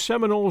Negro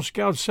Seminole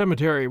Scout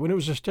Cemetery when it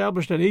was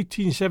established in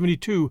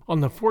 1872 on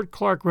the Fort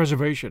Clark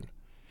Reservation,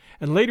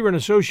 and later an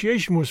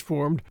association was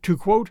formed to,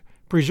 quote,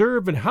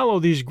 preserve and hallow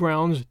these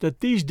grounds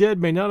that these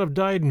dead may not have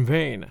died in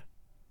vain.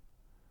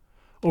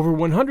 Over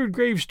 100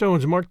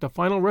 gravestones mark the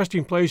final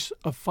resting place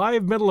of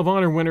 5 Medal of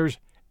Honor winners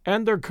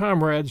and their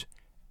comrades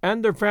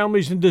and their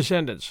families and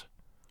descendants.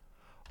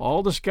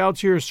 All the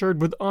scouts here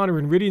served with honor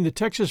in ridding the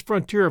Texas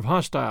frontier of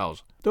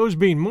hostiles, those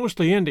being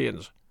mostly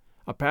Indians,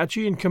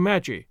 Apache and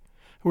Comanche,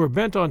 who were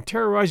bent on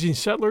terrorizing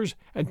settlers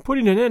and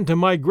putting an end to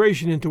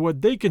migration into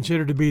what they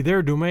considered to be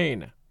their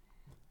domain.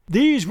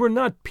 These were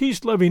not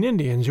peace-loving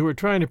Indians who were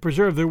trying to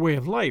preserve their way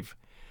of life.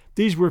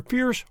 These were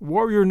fierce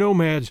warrior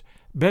nomads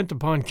bent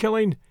upon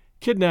killing,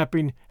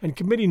 kidnapping, and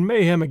committing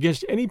mayhem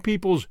against any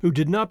peoples who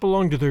did not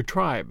belong to their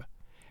tribe,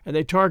 and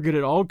they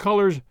targeted all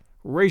colors,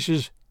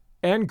 races,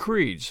 and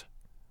creeds.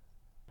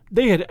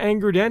 They had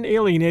angered and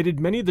alienated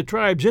many of the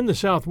tribes in the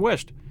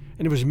Southwest,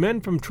 and it was men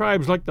from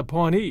tribes like the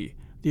Pawnee,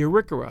 the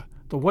Arikara,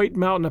 the White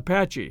Mountain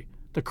Apache,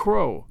 the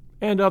Crow,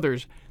 and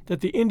others that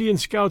the Indian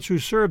scouts who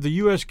served the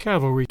U.S.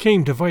 Cavalry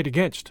came to fight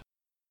against.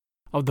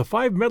 Of the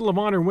 5 Medal of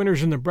Honor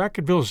winners in the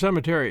Brackettville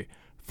Cemetery,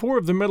 4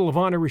 of the Medal of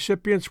Honor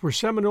recipients were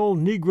Seminole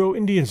Negro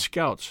Indian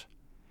Scouts: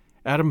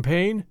 Adam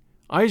Payne,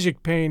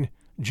 Isaac Payne,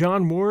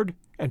 John Ward,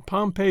 and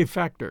Pompey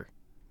Factor.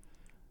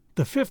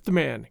 The 5th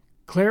man,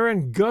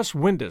 Clarence Gus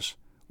Windus,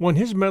 won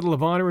his Medal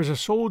of Honor as a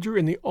soldier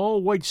in the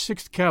all-white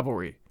 6th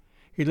Cavalry.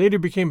 He later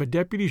became a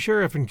deputy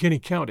sheriff in Kinney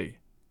County.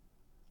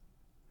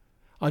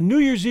 On New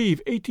Year's Eve,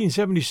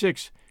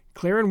 1876,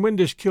 Clarence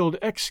Windus killed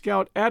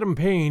ex-scout Adam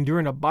Payne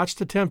during a botched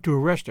attempt to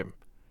arrest him.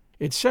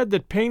 It's said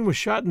that Payne was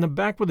shot in the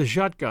back with a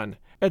shotgun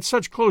at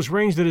such close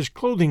range that his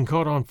clothing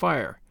caught on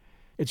fire.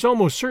 It's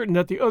almost certain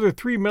that the other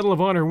 3 Medal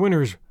of Honor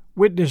winners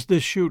witnessed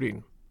this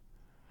shooting.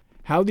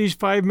 How these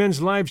 5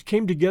 men's lives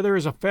came together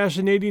is a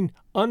fascinating,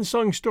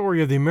 unsung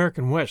story of the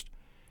American West,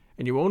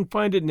 and you won't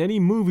find it in any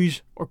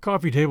movies or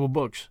coffee table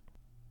books.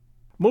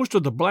 Most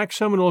of the Black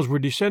Seminoles were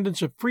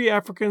descendants of free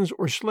Africans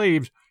or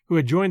slaves who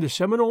had joined the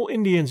Seminole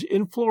Indians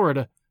in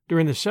Florida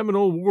during the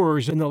Seminole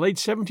Wars in the late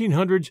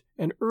 1700s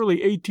and early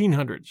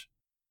 1800s.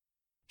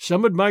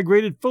 Some had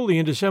migrated fully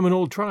into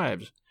Seminole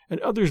tribes, and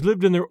others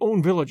lived in their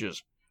own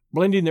villages,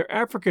 blending their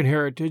African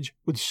heritage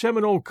with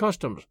Seminole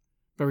customs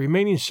by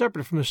remaining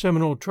separate from the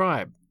Seminole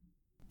tribe.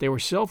 They were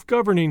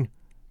self-governing,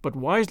 but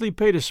wisely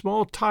paid a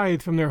small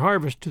tithe from their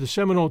harvest to the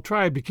Seminole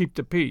tribe to keep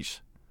the peace.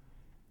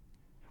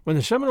 When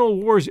the Seminole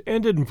Wars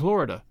ended in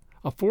Florida,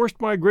 a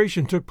forced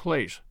migration took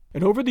place,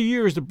 and over the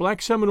years the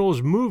Black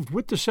Seminoles moved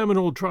with the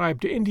Seminole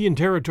tribe to Indian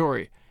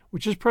Territory,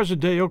 which is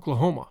present-day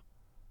Oklahoma.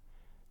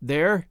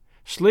 There,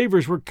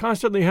 slavers were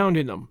constantly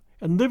hounding them,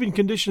 and living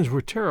conditions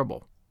were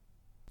terrible.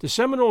 The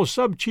Seminole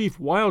sub-chief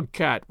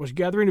Wildcat was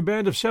gathering a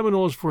band of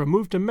Seminoles for a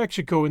move to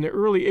Mexico in the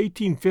early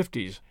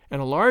 1850s, and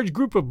a large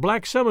group of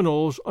Black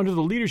Seminoles under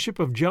the leadership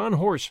of John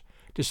Horse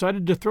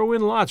decided to throw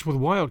in lots with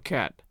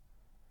Wildcat.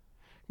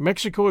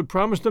 Mexico had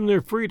promised them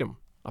their freedom,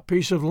 a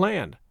piece of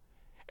land,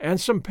 and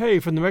some pay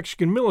from the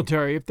Mexican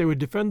military if they would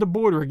defend the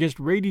border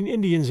against raiding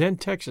Indians and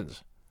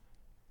Texans.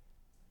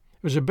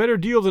 It was a better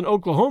deal than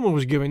Oklahoma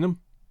was giving them,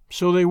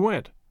 so they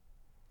went.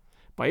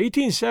 By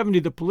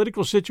 1870, the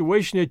political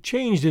situation had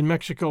changed in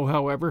Mexico,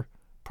 however.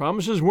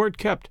 Promises weren't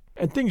kept,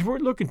 and things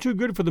weren't looking too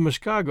good for the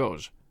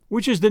Muscagos,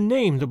 which is the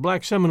name the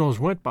Black Seminoles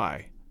went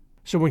by.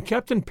 So when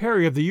Captain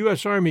Perry of the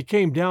U.S. Army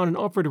came down and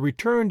offered a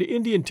return to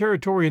Indian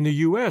Territory in the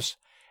U.S.,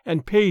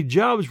 and paid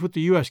jobs with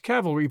the U.S.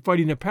 Cavalry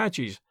fighting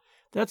Apaches,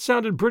 That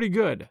sounded pretty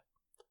good.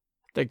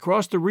 They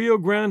crossed the Rio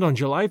Grande on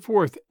July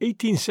 4th,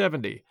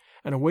 1870,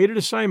 and awaited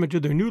assignment to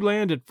their new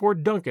land at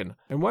Fort Duncan,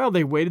 and while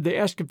they waited, they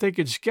asked if they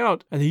could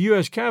scout, and the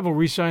U.S.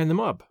 Cavalry signed them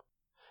up.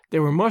 They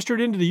were mustered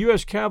into the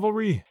U.S.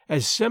 Cavalry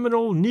as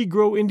Seminole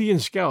Negro Indian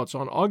Scouts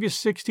on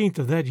August 16th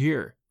of that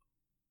year.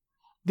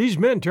 These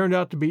men turned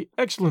out to be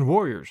excellent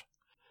warriors.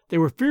 They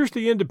were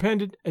fiercely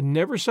independent and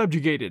never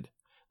subjugated.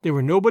 They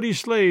were nobody's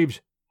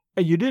slaves,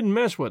 and you didn't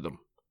mess with them.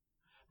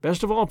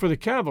 Best of all for the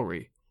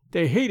cavalry,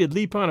 they hated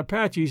Lipan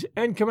Apaches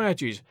and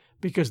Comanches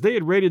because they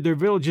had raided their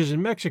villages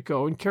in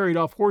Mexico and carried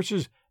off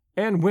horses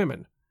and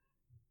women.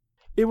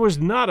 It was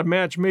not a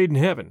match made in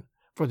heaven,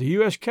 for the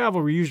U.S.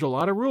 Cavalry used a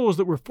lot of rules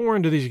that were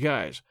foreign to these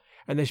guys,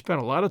 and they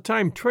spent a lot of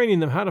time training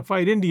them how to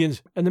fight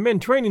Indians, and the men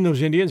training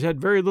those Indians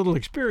had very little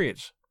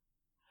experience.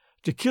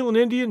 To kill an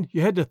Indian,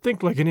 you had to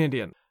think like an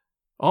Indian.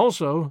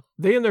 Also,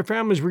 they and their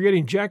families were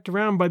getting jacked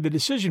around by the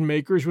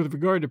decision-makers with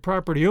regard to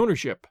property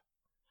ownership.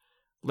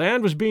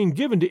 Land was being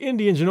given to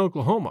Indians in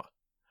Oklahoma,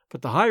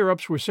 but the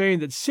higher-ups were saying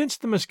that since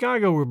the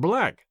Muskego were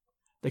black,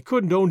 they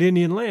couldn't own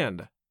Indian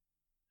land.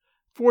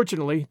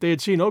 Fortunately, they had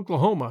seen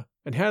Oklahoma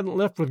and hadn't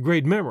left with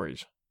great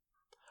memories.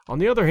 On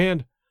the other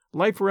hand,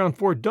 life around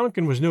Fort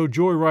Duncan was no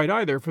joyride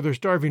either for their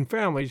starving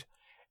families,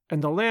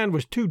 and the land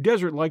was too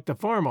desert-like to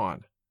farm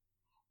on.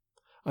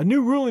 A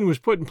new ruling was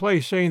put in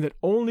place saying that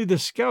only the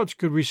scouts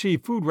could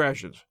receive food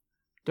rations.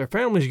 Their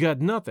families got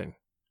nothing.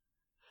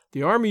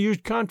 The Army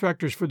used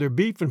contractors for their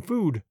beef and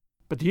food,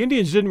 but the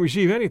Indians didn't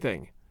receive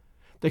anything.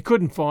 They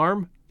couldn't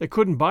farm, they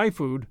couldn't buy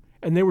food,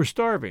 and they were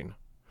starving.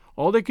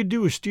 All they could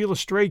do was steal a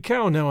stray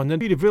cow now and then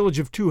to feed a village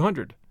of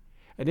 200,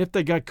 and if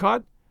they got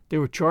caught, they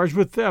were charged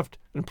with theft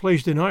and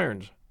placed in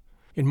irons.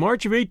 In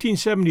March of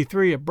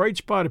 1873, a bright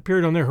spot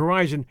appeared on their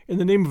horizon in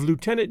the name of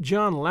Lieutenant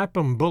John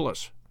Lapham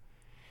Bullis.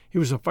 He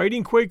was a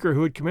fighting Quaker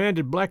who had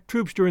commanded black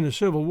troops during the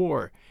Civil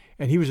War,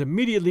 and he was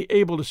immediately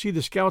able to see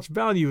the scouts'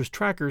 value as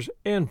trackers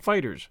and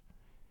fighters.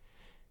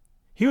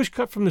 He was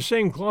cut from the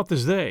same cloth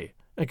as they,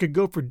 and could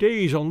go for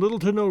days on little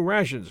to no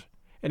rations,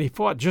 and he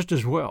fought just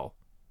as well.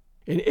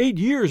 In 8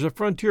 years of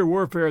frontier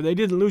warfare, they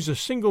didn't lose a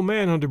single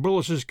man under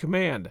Bullis's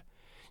command,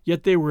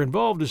 yet they were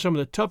involved in some of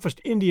the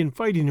toughest Indian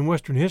fighting in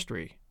Western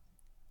history.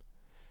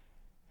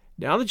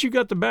 Now that you've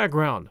got the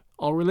background,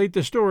 I'll relate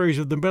the stories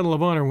of the Medal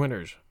of Honor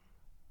winners.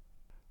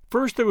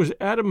 First, there was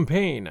Adam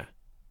Payne.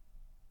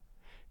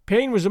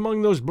 Payne was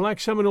among those black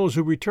Seminoles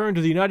who returned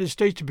to the United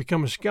States to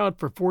become a scout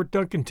for Fort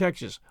Duncan,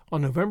 Texas,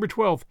 on November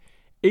 12,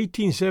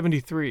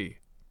 1873.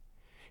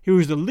 He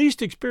was the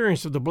least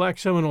experienced of the black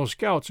Seminole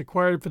scouts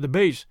acquired for the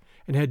base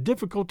and had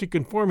difficulty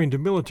conforming to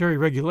military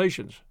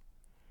regulations.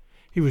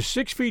 He was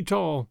 6 feet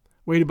tall,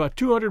 weighed about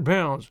 200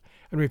 pounds,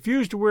 and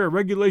refused to wear a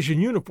regulation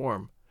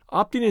uniform,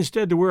 opting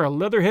instead to wear a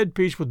leather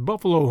headpiece with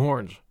buffalo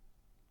horns.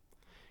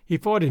 He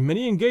fought in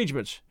many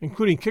engagements,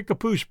 including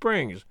Kickapoo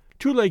Springs,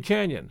 Tule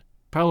Canyon,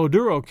 Palo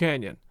Duro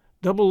Canyon,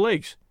 Double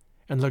Lakes,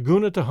 and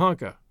Laguna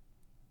Tahanka.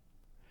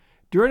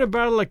 During a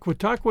battle at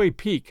Quitaqua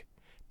Peak,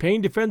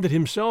 Payne defended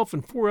himself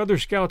and 4 other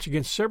scouts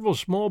against several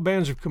small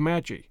bands of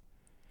Comanche.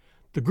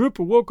 The group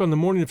awoke on the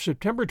morning of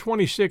September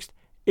 26,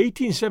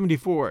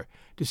 1874,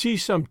 to see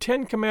some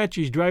 10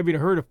 Comanches driving a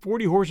herd of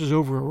 40 horses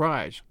over a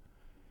rise.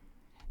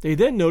 They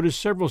then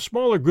noticed several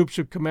smaller groups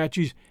of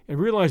Comanches and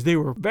realized they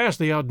were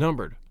vastly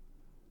outnumbered.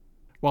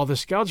 While the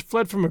scouts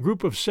fled from a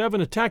group of 7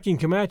 attacking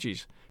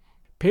Comanches,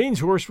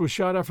 Payne's horse was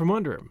shot out from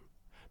under him.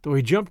 Though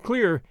he jumped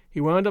clear,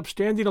 he wound up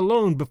standing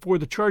alone before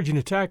the charging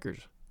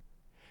attackers.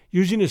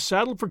 Using his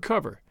saddle for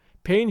cover,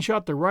 Payne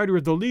shot the rider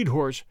of the lead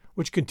horse,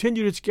 which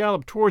continued its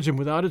gallop towards him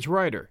without its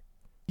rider.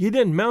 He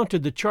then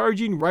mounted the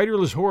charging,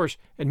 riderless horse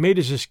and made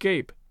his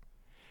escape.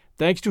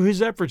 Thanks to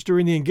his efforts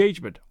during the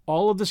engagement,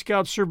 all of the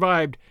scouts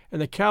survived,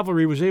 and the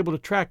cavalry was able to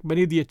track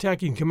many of the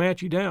attacking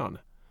Comanche down.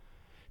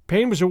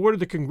 Payne was awarded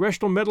the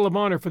Congressional Medal of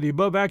Honor for the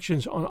above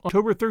actions on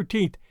October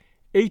 13,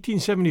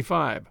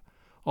 1875,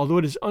 although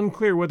it is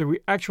unclear whether he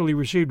actually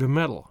received a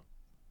medal.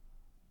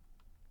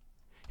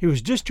 He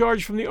was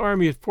discharged from the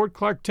Army at Fort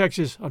Clark,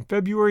 Texas on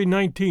February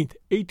 19,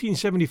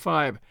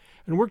 1875,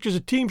 and worked as a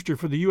teamster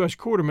for the U.S.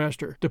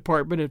 Quartermaster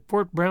Department at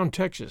Fort Brown,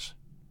 Texas.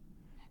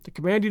 The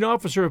commanding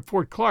officer of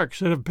Fort Clark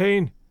said of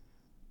Payne,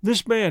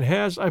 "This man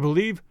has, I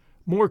believe,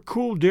 more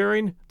cool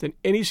daring than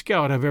any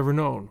scout I've ever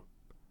known."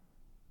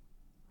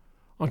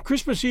 On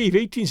Christmas Eve,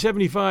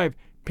 1875,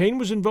 Payne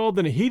was involved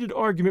in a heated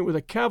argument with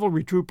a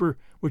cavalry trooper,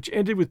 which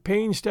ended with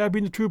Payne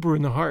stabbing the trooper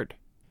in the heart.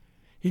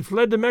 He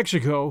fled to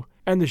Mexico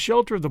and the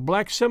shelter of the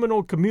black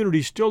Seminole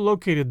community still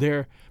located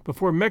there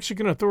before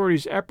Mexican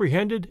authorities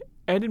apprehended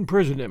and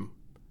imprisoned him.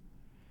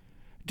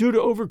 Due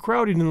to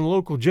overcrowding in the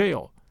local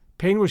jail,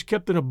 Payne was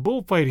kept in a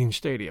bullfighting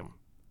stadium.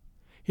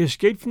 He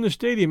escaped from the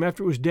stadium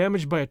after it was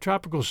damaged by a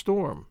tropical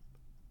storm.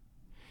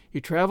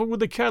 He traveled with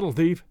the cattle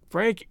thief,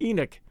 Frank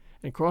Enoch,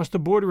 and crossed the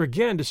border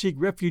again to seek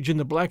refuge in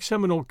the black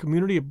Seminole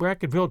community of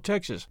Brackettville,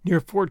 Texas, near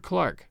Fort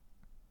Clark.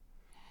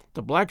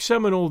 The black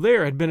Seminole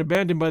there had been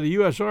abandoned by the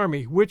U.S.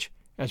 Army, which,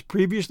 as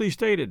previously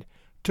stated,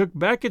 took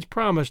back its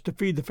promise to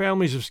feed the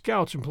families of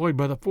scouts employed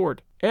by the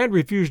fort and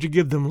refused to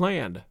give them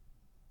land.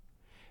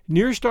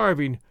 Near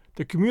starving,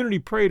 the community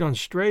preyed on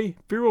stray,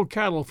 feral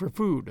cattle for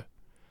food.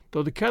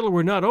 Though the cattle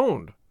were not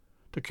owned,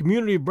 the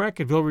community of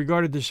Brackettville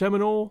regarded the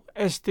Seminole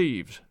as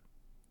thieves.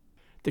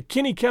 The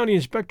Kinney County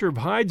Inspector of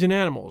Hides and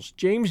Animals,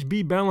 James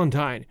B.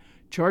 Ballantyne,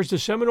 charged the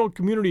Seminole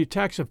community a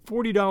tax of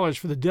 $40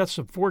 for the deaths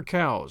of 4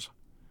 cows.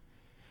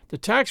 The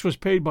tax was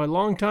paid by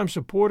longtime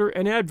supporter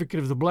and advocate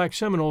of the Black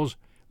Seminoles,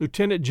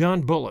 Lieutenant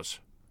John Bullis.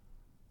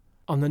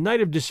 On the night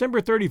of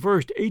December 31,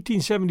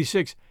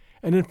 1876,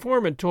 an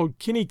informant told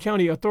Kinney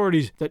County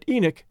authorities that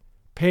Enoch,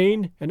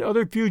 Payne, and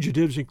other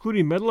fugitives,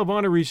 including Medal of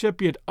Honor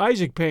recipient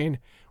Isaac Payne,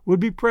 would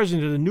be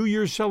present at a New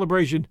Year's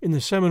celebration in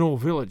the Seminole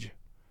village.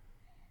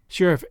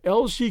 Sheriff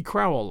L.C.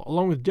 Crowell,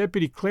 along with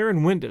Deputy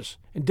Clarence Windus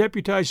and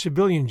deputized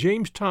civilian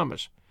James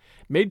Thomas,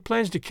 made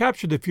plans to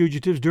capture the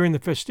fugitives during the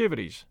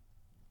festivities.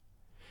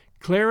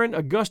 Clarence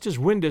Augustus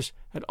Windus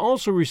had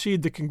also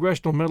received the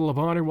Congressional Medal of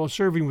Honor while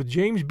serving with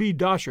James B.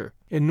 Dosher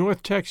in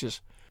North Texas,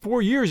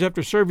 4 years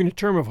after serving a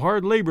term of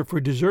hard labor for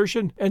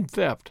desertion and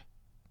theft.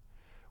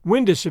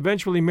 Windus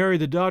eventually married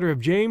the daughter of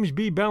James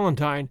B.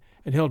 Ballantyne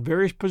and held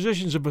various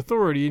positions of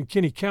authority in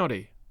Kinney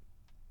County.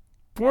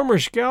 Former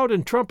scout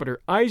and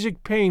trumpeter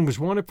Isaac Payne was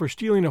wanted for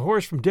stealing a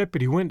horse from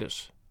Deputy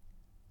Windus.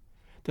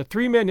 The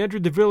 3 men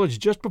entered the village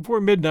just before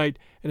midnight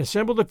and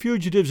assembled the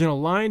fugitives in a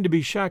line to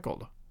be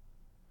shackled.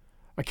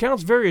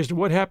 Accounts vary as to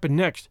what happened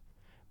next,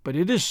 but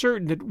it is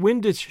certain that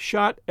Windus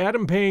shot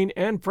Adam Payne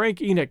and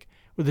Frank Enoch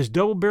with his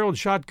double-barreled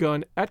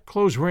shotgun at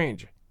close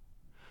range,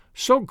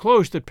 so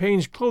close that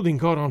Payne's clothing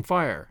caught on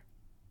fire.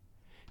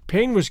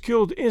 Payne was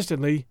killed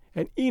instantly,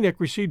 and Enoch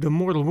received a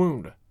mortal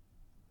wound.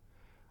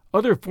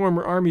 Other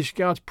former Army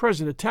scouts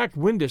present attacked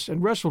Windus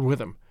and wrestled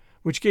with him,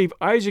 which gave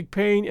Isaac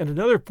Payne and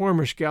another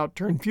former scout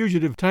turned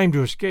fugitive time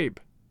to escape.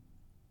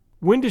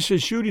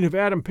 Windus's shooting of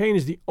Adam Payne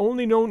is the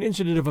only known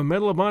incident of a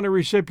Medal of Honor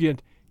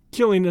recipient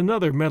killing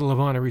another Medal of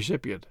Honor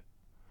recipient.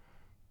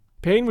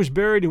 Payne was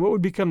buried in what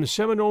would become the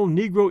Seminole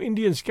Negro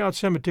Indian Scout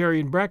Cemetery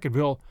in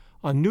Brackettville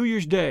on New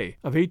Year's Day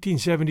of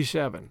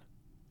 1877.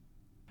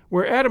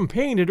 Where Adam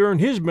Payne had earned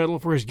his medal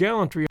for his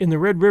gallantry in the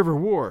Red River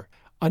War,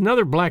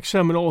 another black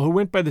Seminole who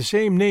went by the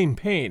same name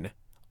Payne,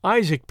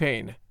 Isaac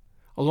Payne,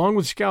 along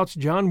with scouts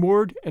John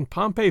Ward and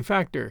Pompey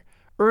Factor,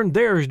 earned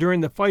theirs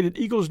during the fight at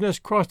Eagle's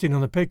Nest Crossing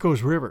on the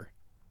Pecos River.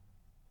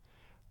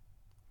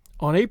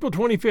 On April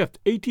 25,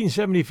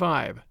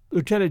 1875,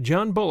 Lieutenant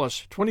John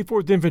Bullis,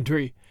 24th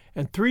Infantry,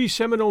 and 3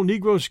 Seminole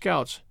Negro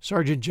scouts,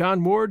 Sergeant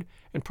John Ward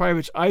and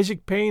Privates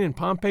Isaac Payne and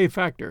Pompey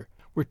Factor,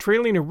 were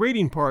trailing a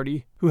raiding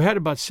party who had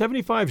about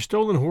 75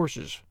 stolen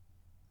horses.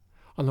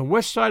 On the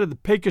west side of the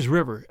Pecos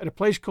River, at a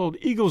place called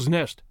Eagle's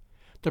Nest,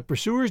 the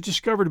pursuers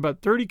discovered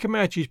about 30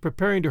 Comanches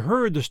preparing to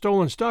herd the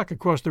stolen stock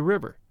across the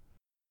river.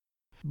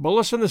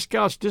 Bullis and the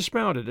scouts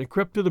dismounted and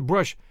crept through the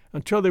brush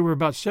until they were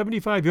about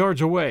 75 yards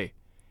away,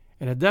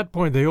 and at that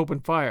point they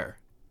opened fire.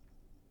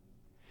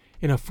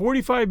 In a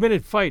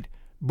 45-minute fight,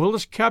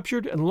 Bullis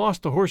captured and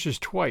lost the horses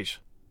twice.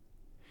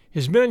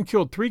 His men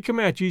killed 3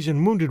 Comanches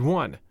and wounded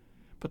 1,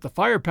 but the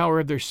firepower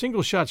of their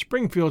single-shot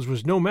Springfields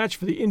was no match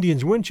for the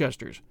Indians'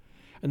 Winchesters,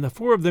 and the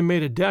 4 of them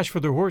made a dash for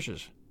their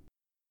horses.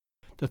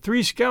 The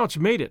 3 scouts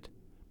made it,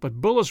 but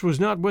Bullis was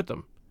not with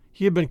them.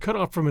 He had been cut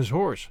off from his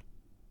horse.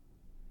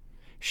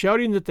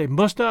 Shouting that they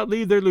must not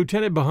leave their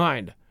lieutenant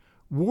behind,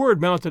 Ward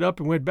mounted up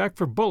and went back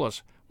for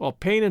Bullis, while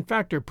Payne and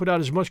Factor put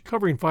out as much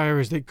covering fire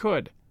as they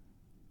could.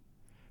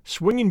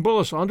 Swinging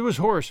Bullis onto his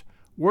horse,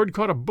 Ward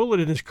caught a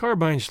bullet in his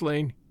carbine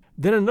sling,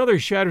 then another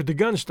shattered the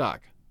gun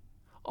stock.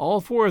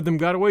 All 4 of them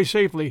got away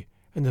safely,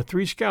 and the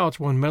 3 scouts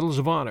won Medals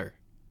of Honor.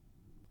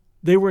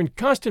 They were in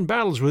constant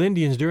battles with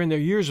Indians during their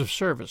years of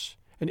service,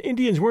 and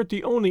Indians weren't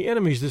the only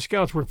enemies the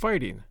scouts were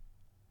fighting.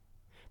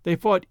 They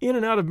fought in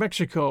and out of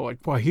Mexico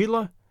at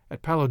Coahuila,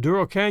 at Palo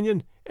Duro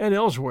Canyon, and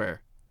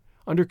elsewhere,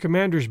 under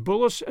Commanders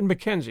Bullis and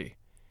Mackenzie,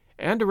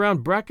 and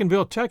around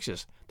Brackenville,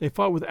 Texas, they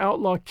fought with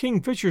outlaw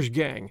King Fisher's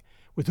gang,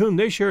 with whom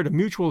they shared a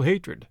mutual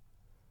hatred.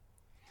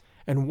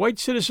 And white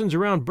citizens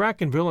around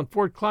Brackenville and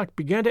Fort Clark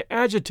began to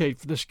agitate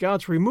for the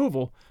scouts'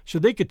 removal so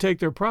they could take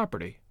their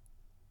property.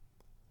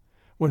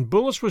 When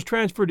Bullis was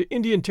transferred to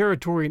Indian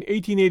Territory in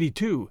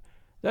 1882,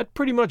 that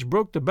pretty much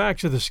broke the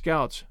backs of the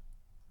scouts.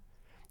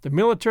 The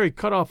military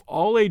cut off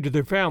all aid to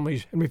their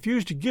families and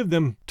refused to give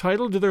them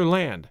title to their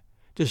land,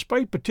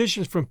 despite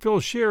petitions from Phil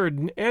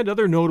Sheridan and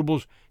other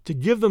notables to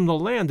give them the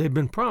land they'd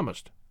been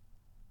promised.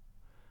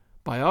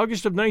 By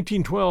August of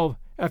 1912,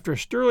 after a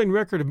sterling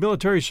record of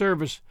military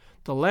service,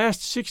 the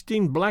last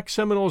 16 black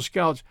Seminole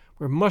scouts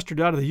were mustered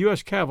out of the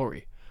U.S.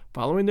 Cavalry,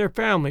 following their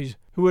families,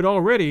 who had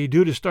already,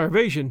 due to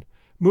starvation,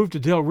 moved to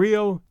Del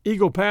Rio,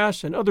 Eagle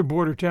Pass, and other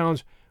border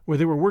towns where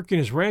they were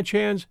working as ranch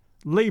hands,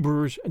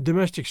 laborers, and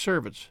domestic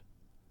servants.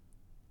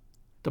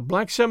 The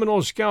black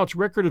Seminole scouts'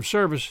 record of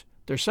service,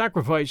 their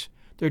sacrifice,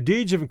 their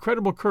deeds of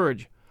incredible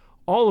courage,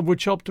 all of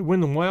which helped to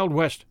win the Wild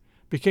West,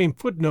 became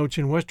footnotes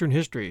in Western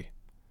history.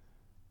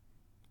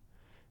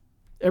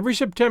 Every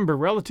September,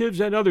 relatives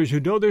and others who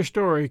know their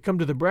story come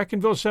to the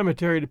Brackenville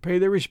Cemetery to pay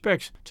their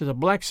respects to the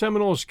black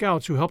Seminole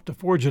scouts who helped to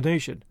forge a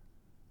nation.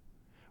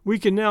 we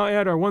can now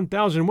add our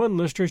 1001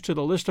 listeners to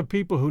the list of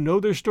people who know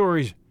their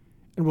stories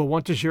and will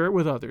want to share it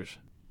with others.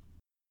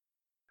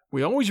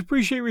 We always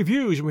appreciate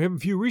reviews, and we have a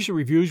few recent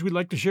reviews we'd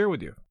like to share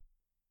with you.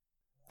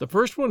 The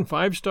first one,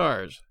 5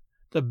 stars.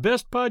 The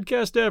best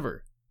podcast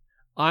ever.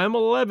 I am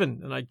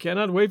 11, and I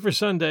cannot wait for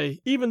Sunday,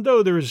 even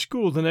though there is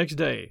school the next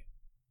day.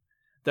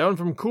 That one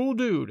from Cool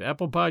Dude,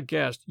 Apple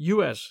Podcast,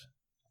 US.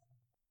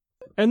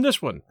 And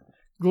this one,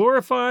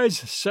 glorifies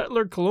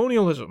settler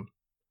colonialism.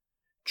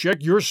 Check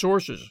your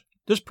sources.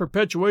 This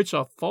perpetuates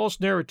a false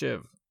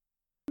narrative.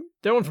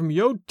 That one from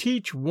Yo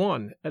Teach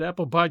One at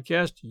Apple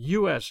Podcast,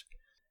 US.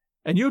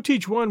 And Yo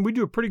Teach One, we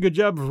do a pretty good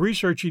job of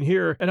researching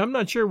here, and I'm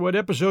not sure what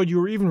episode you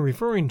were even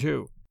referring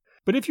to.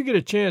 But if you get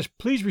a chance,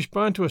 please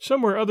respond to us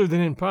somewhere other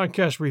than in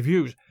podcast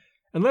reviews,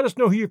 and let us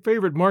know who your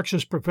favorite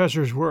Marxist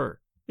professors were.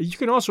 You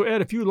can also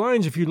add a few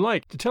lines if you'd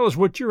like to tell us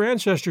what your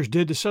ancestors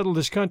did to settle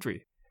this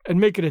country, and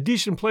make it a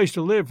decent place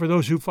to live for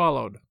those who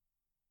followed.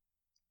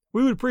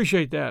 We would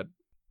appreciate that.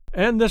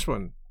 And this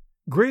one.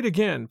 Great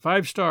again,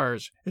 5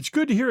 stars. It's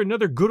good to hear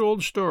another good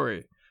old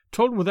story,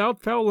 told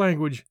without foul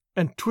language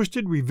and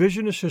twisted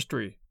revisionist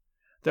history.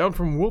 That one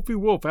from Wolfie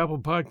Wolf, Apple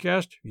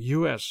Podcast,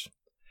 US.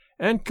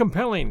 And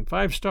compelling,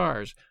 5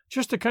 stars.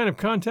 Just the kind of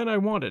content I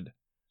wanted.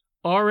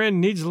 RN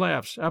Needs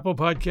Laughs, Apple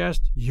Podcast,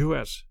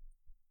 US.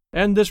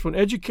 And this one,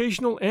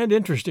 educational and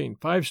interesting,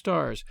 5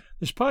 stars.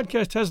 This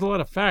podcast has a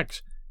lot of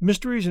facts,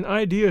 mysteries, and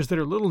ideas that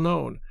are little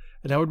known,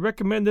 and I would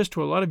recommend this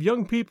to a lot of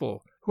young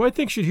people who I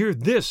think should hear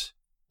this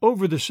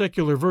over the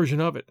secular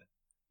version of it.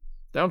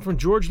 Down from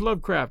George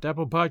Lovecraft,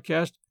 Apple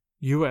Podcast,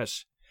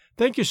 US.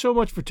 Thank you so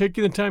much for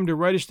taking the time to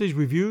write us these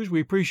reviews. We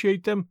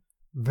appreciate them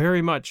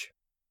very much.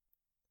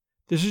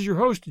 This is your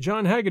host,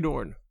 John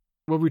Hagedorn.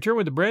 We'll return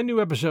with a brand new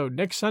episode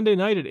next Sunday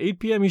night at 8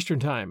 p.m. Eastern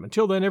Time.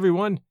 Until then,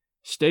 everyone,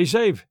 stay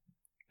safe,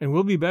 and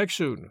we'll be back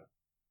soon.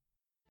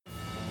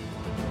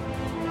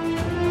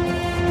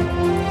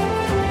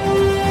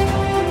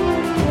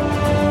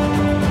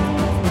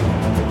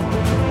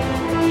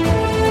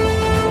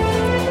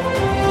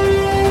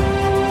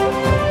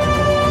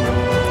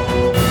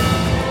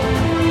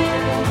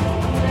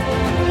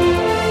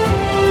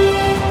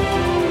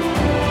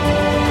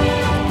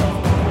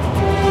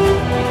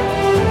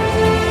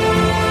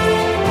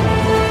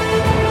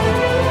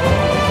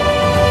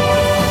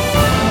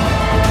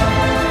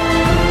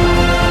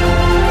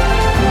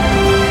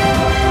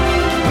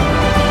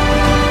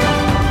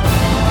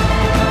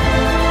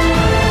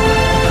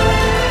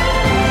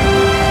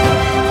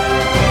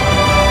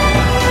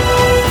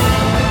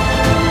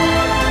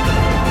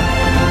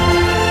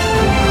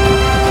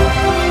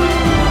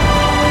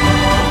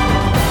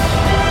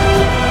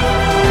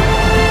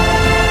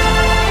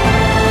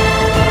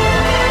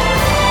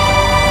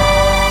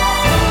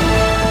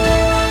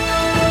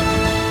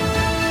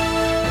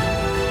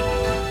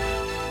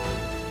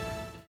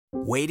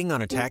 Waiting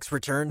on a tax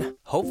return?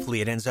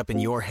 Hopefully it ends up in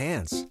your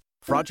hands.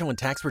 Fraudulent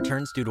tax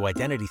returns due to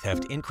identity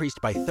theft increased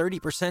by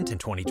 30% in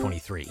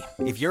 2023.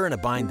 If you're in a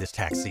bind this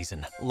tax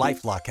season,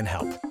 LifeLock can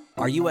help.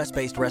 Our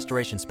U.S.-based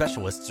restoration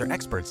specialists are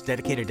experts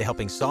dedicated to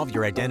helping solve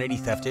your identity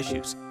theft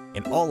issues.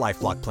 And all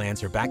LifeLock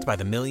plans are backed by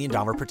the $1 Million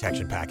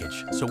Protection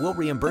Package. So we'll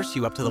reimburse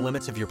you up to the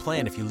limits of your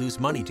plan if you lose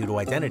money due to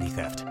identity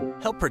theft.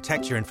 Help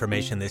protect your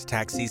information this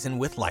tax season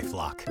with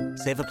LifeLock.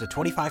 Save up to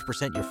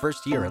 25% your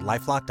first year at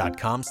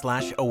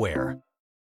LifeLock.com/aware.